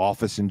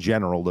in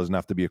general, doesn't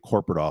have to be a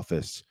corporate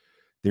office,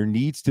 there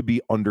needs to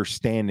be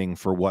understanding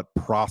for what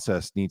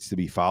process needs to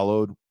be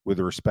followed with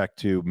respect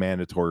to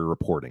mandatory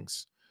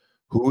reportings.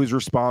 Who is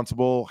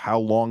responsible? How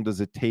long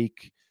does it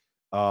take?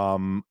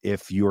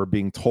 If you're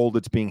being told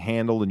it's being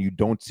handled and you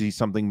don't see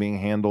something being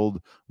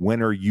handled,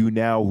 when are you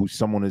now, who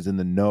someone is in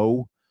the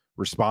know,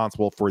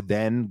 responsible for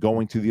then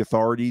going to the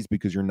authorities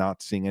because you're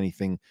not seeing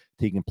anything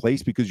taking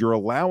place, because you're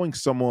allowing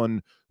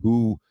someone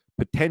who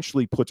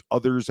potentially puts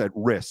others at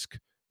risk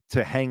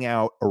to hang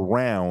out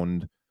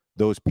around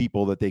those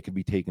people that they could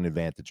be taken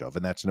advantage of.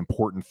 And that's an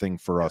important thing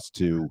for us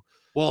to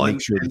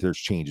make sure that there's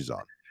changes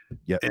on.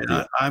 Yeah.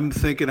 And I'm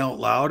thinking out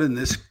loud, and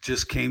this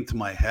just came to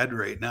my head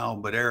right now,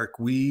 but Eric,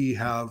 we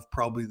have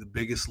probably the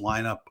biggest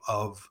lineup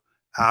of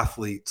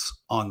athletes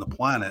on the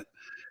planet.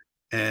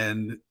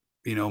 And,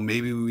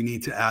 maybe we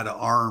need to add an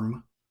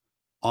arm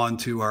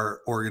onto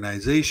our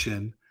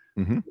organization.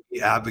 Mm-hmm.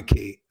 We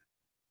advocate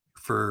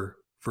for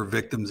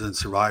victims and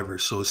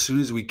survivors. So as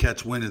soon as we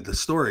catch wind of the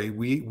story,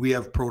 we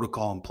have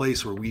protocol in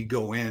place where we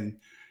go in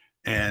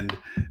and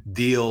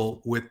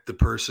deal with the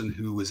person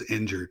who was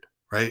injured,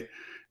 right?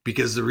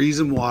 Because the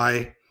reason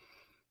why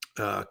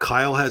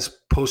Kyle has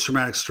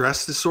post-traumatic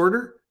stress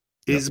disorder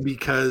is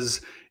because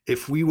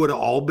if we would have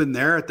all been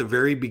there at the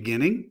very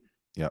beginning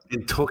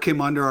and took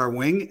him under our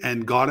wing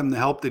and got him the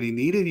help that he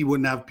needed, he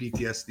wouldn't have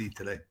PTSD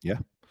today. Yeah.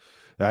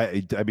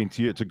 I mean,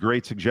 to you, it's a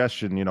great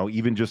suggestion.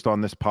 Even just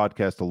on this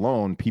podcast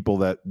alone, people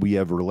that we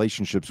have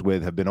relationships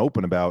with have been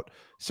open about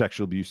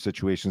sexual abuse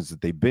situations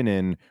that they've been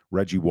in.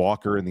 Reggie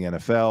Walker in the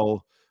NFL,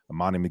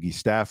 Amani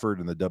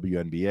McGee-Stafford in the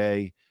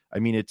WNBA. I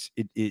mean,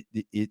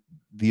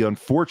 the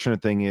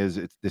unfortunate thing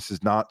is this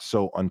is not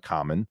so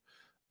uncommon.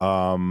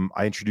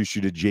 I introduced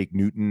you to Jake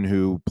Newton,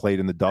 who played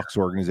in the Ducks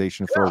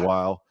organization for a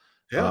while,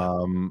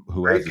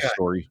 who Great has guy. a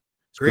story.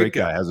 Great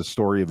guy, has a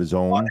story of his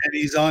own. And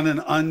he's on an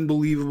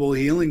unbelievable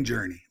healing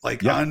journey,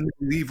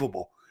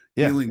 unbelievable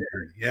healing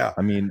journey. Yeah.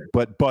 I mean,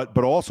 but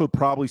also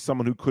probably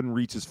someone who couldn't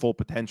reach his full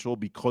potential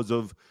because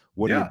of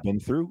what he had been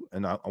through.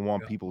 And I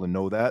want people to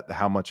know that,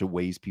 how much it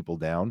weighs people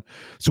down.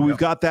 So we've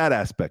got that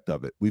aspect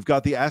of it. We've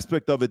got the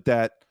aspect of it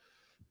that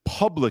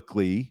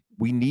publicly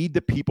we need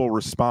the people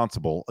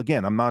responsible.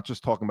 Again, I'm not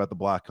just talking about the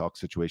Blackhawks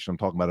situation. I'm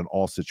talking about in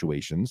all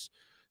situations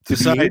to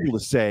be able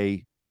to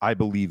say, I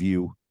believe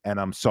you and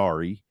I'm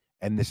sorry.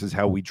 And this is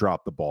how we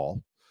drop the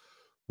ball.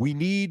 We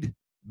need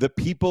the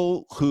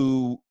people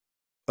who,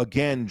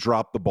 again,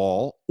 drop the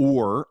ball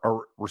or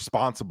are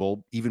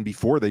responsible even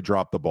before they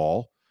drop the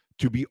ball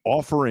to be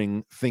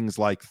offering things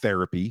like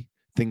therapy,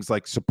 things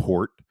like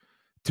support,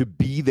 to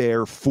be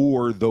there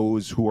for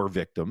those who are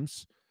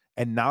victims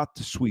and not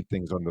to sweep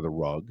things under the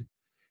rug.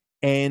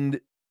 And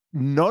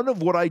none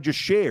of what I just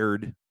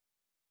shared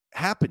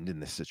happened in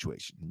this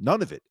situation.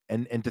 None of it.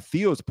 And to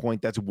Theo's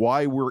point, that's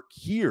why we're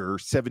here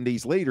 7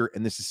 days later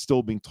and this is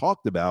still being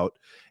talked about.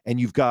 And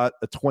you've got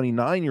a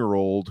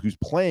 29-year-old who's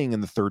playing in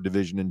the third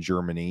division in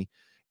Germany.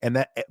 And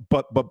that,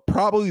 but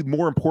probably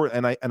more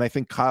important, and I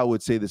think Kyle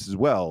would say this as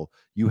well,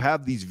 you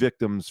have these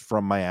victims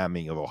from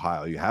Miami of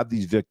Ohio. You have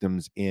these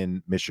victims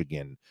in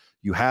Michigan.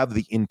 You have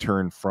the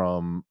intern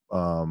from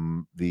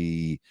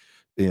the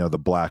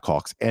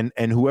Blackhawks and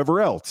whoever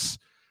else.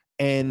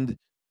 And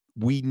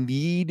we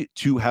need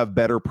to have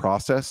better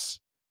process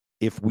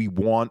if we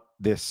want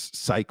this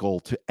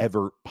cycle to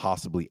ever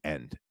possibly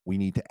end. We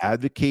need to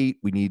advocate,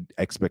 we need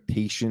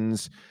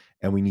expectations,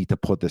 and we need to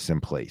put this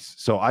in place.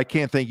 So I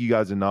can't thank you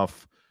guys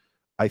enough.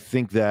 I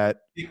think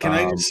that can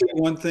I just say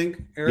one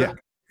thing,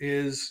 Eric?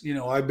 Is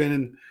I've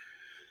been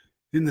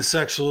in the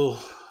sexual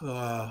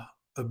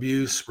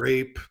abuse,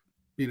 rape,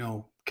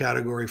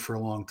 category for a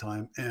long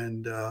time,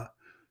 and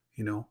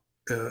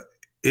it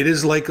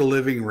is like a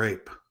living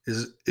rape,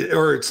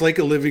 or it's like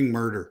a living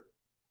murder,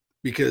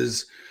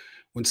 because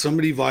when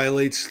somebody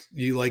violates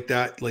you like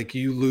that, like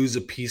you lose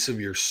a piece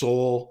of your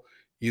soul,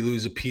 you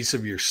lose a piece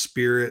of your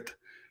spirit,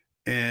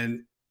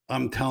 and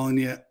I'm telling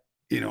you,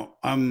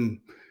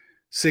 I'm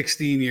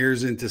 16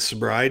 years into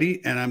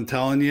sobriety, and I'm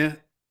telling you,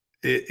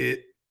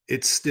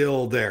 it's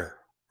still there,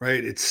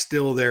 right? It's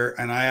still there.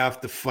 And I have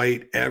to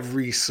fight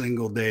every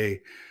single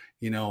day,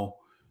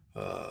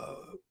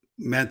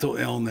 mental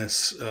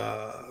illness.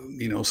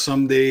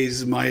 Some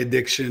days my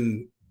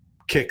addiction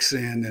kicks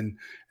in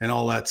and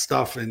all that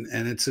stuff. And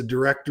it's a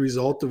direct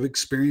result of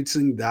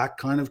experiencing that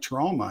kind of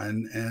trauma.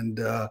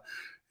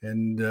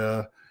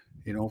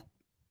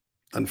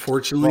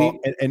 Unfortunately,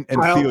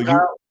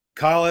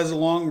 Kyle has a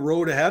long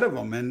road ahead of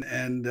him.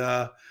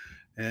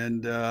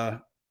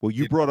 Well,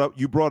 you brought up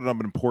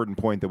an important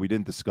point that we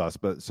didn't discuss,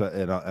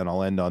 and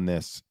I'll end on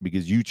this,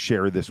 because you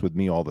share this with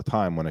me all the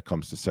time when it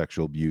comes to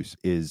sexual abuse.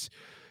 Is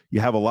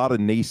you have a lot of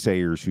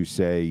naysayers who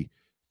say,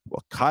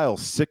 "Well,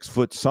 Kyle's 6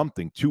 foot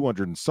something,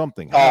 200 and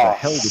something. How the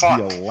hell did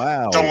he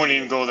allow?" Don't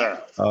even go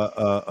there.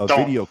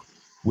 Video.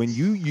 When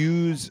you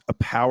use a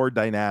power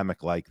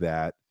dynamic like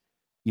that,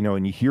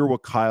 and you hear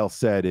what Kyle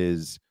said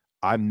is,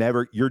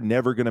 "You're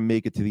never going to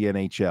make it to the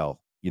NHL."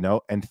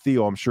 And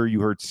Theo, I'm sure you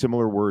heard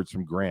similar words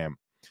from Graham.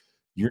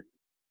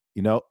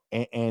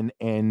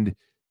 And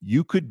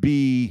you could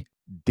be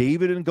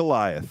David and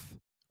Goliath,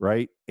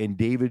 right? And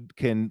David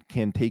can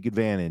take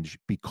advantage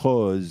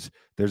because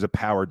there's a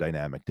power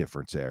dynamic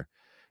difference there.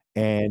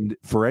 And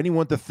for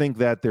anyone to think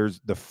that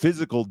there's the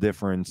physical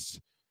difference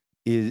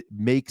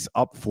makes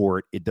up for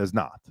it, it does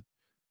not.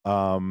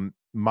 The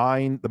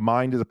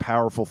mind is a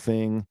powerful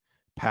thing.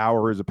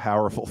 Power is a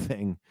powerful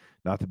thing,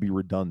 not to be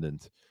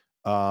redundant.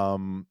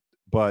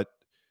 But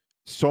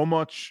so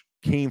much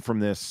came from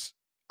this.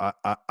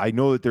 I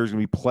know that there's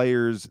going to be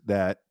players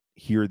that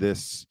hear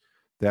this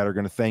that are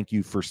going to thank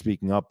you for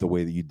speaking up the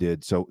way that you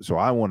did. So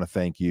I want to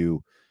thank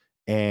you.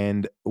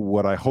 And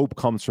what I hope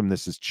comes from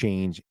this is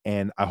change.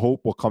 And I hope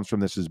what comes from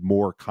this is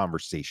more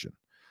conversation.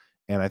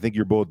 And I think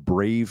you're both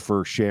brave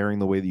for sharing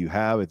the way that you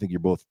have. I think you're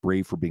both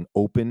brave for being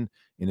open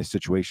in a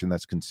situation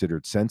that's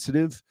considered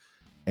sensitive.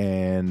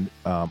 And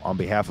on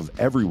behalf of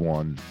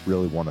everyone,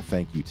 really want to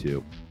thank you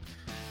too.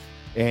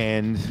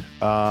 And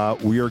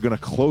we are going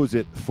to close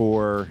it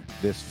for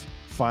this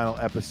final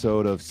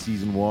episode of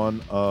season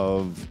 1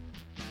 of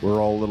We're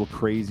All a Little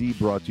Crazy,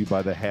 brought to you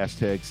by the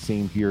hashtag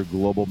Same Here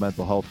Global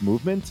Mental Health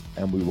Movement.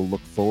 And we will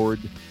look forward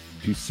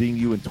to seeing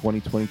you in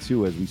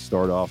 2022 as we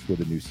start off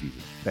with a new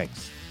season.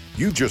 Thanks.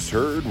 You just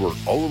heard We're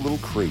All a Little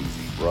Crazy,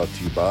 brought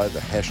to you by the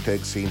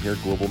hashtag Same Here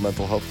Global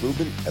Mental Health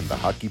Movement and the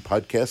Hockey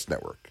Podcast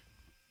Network.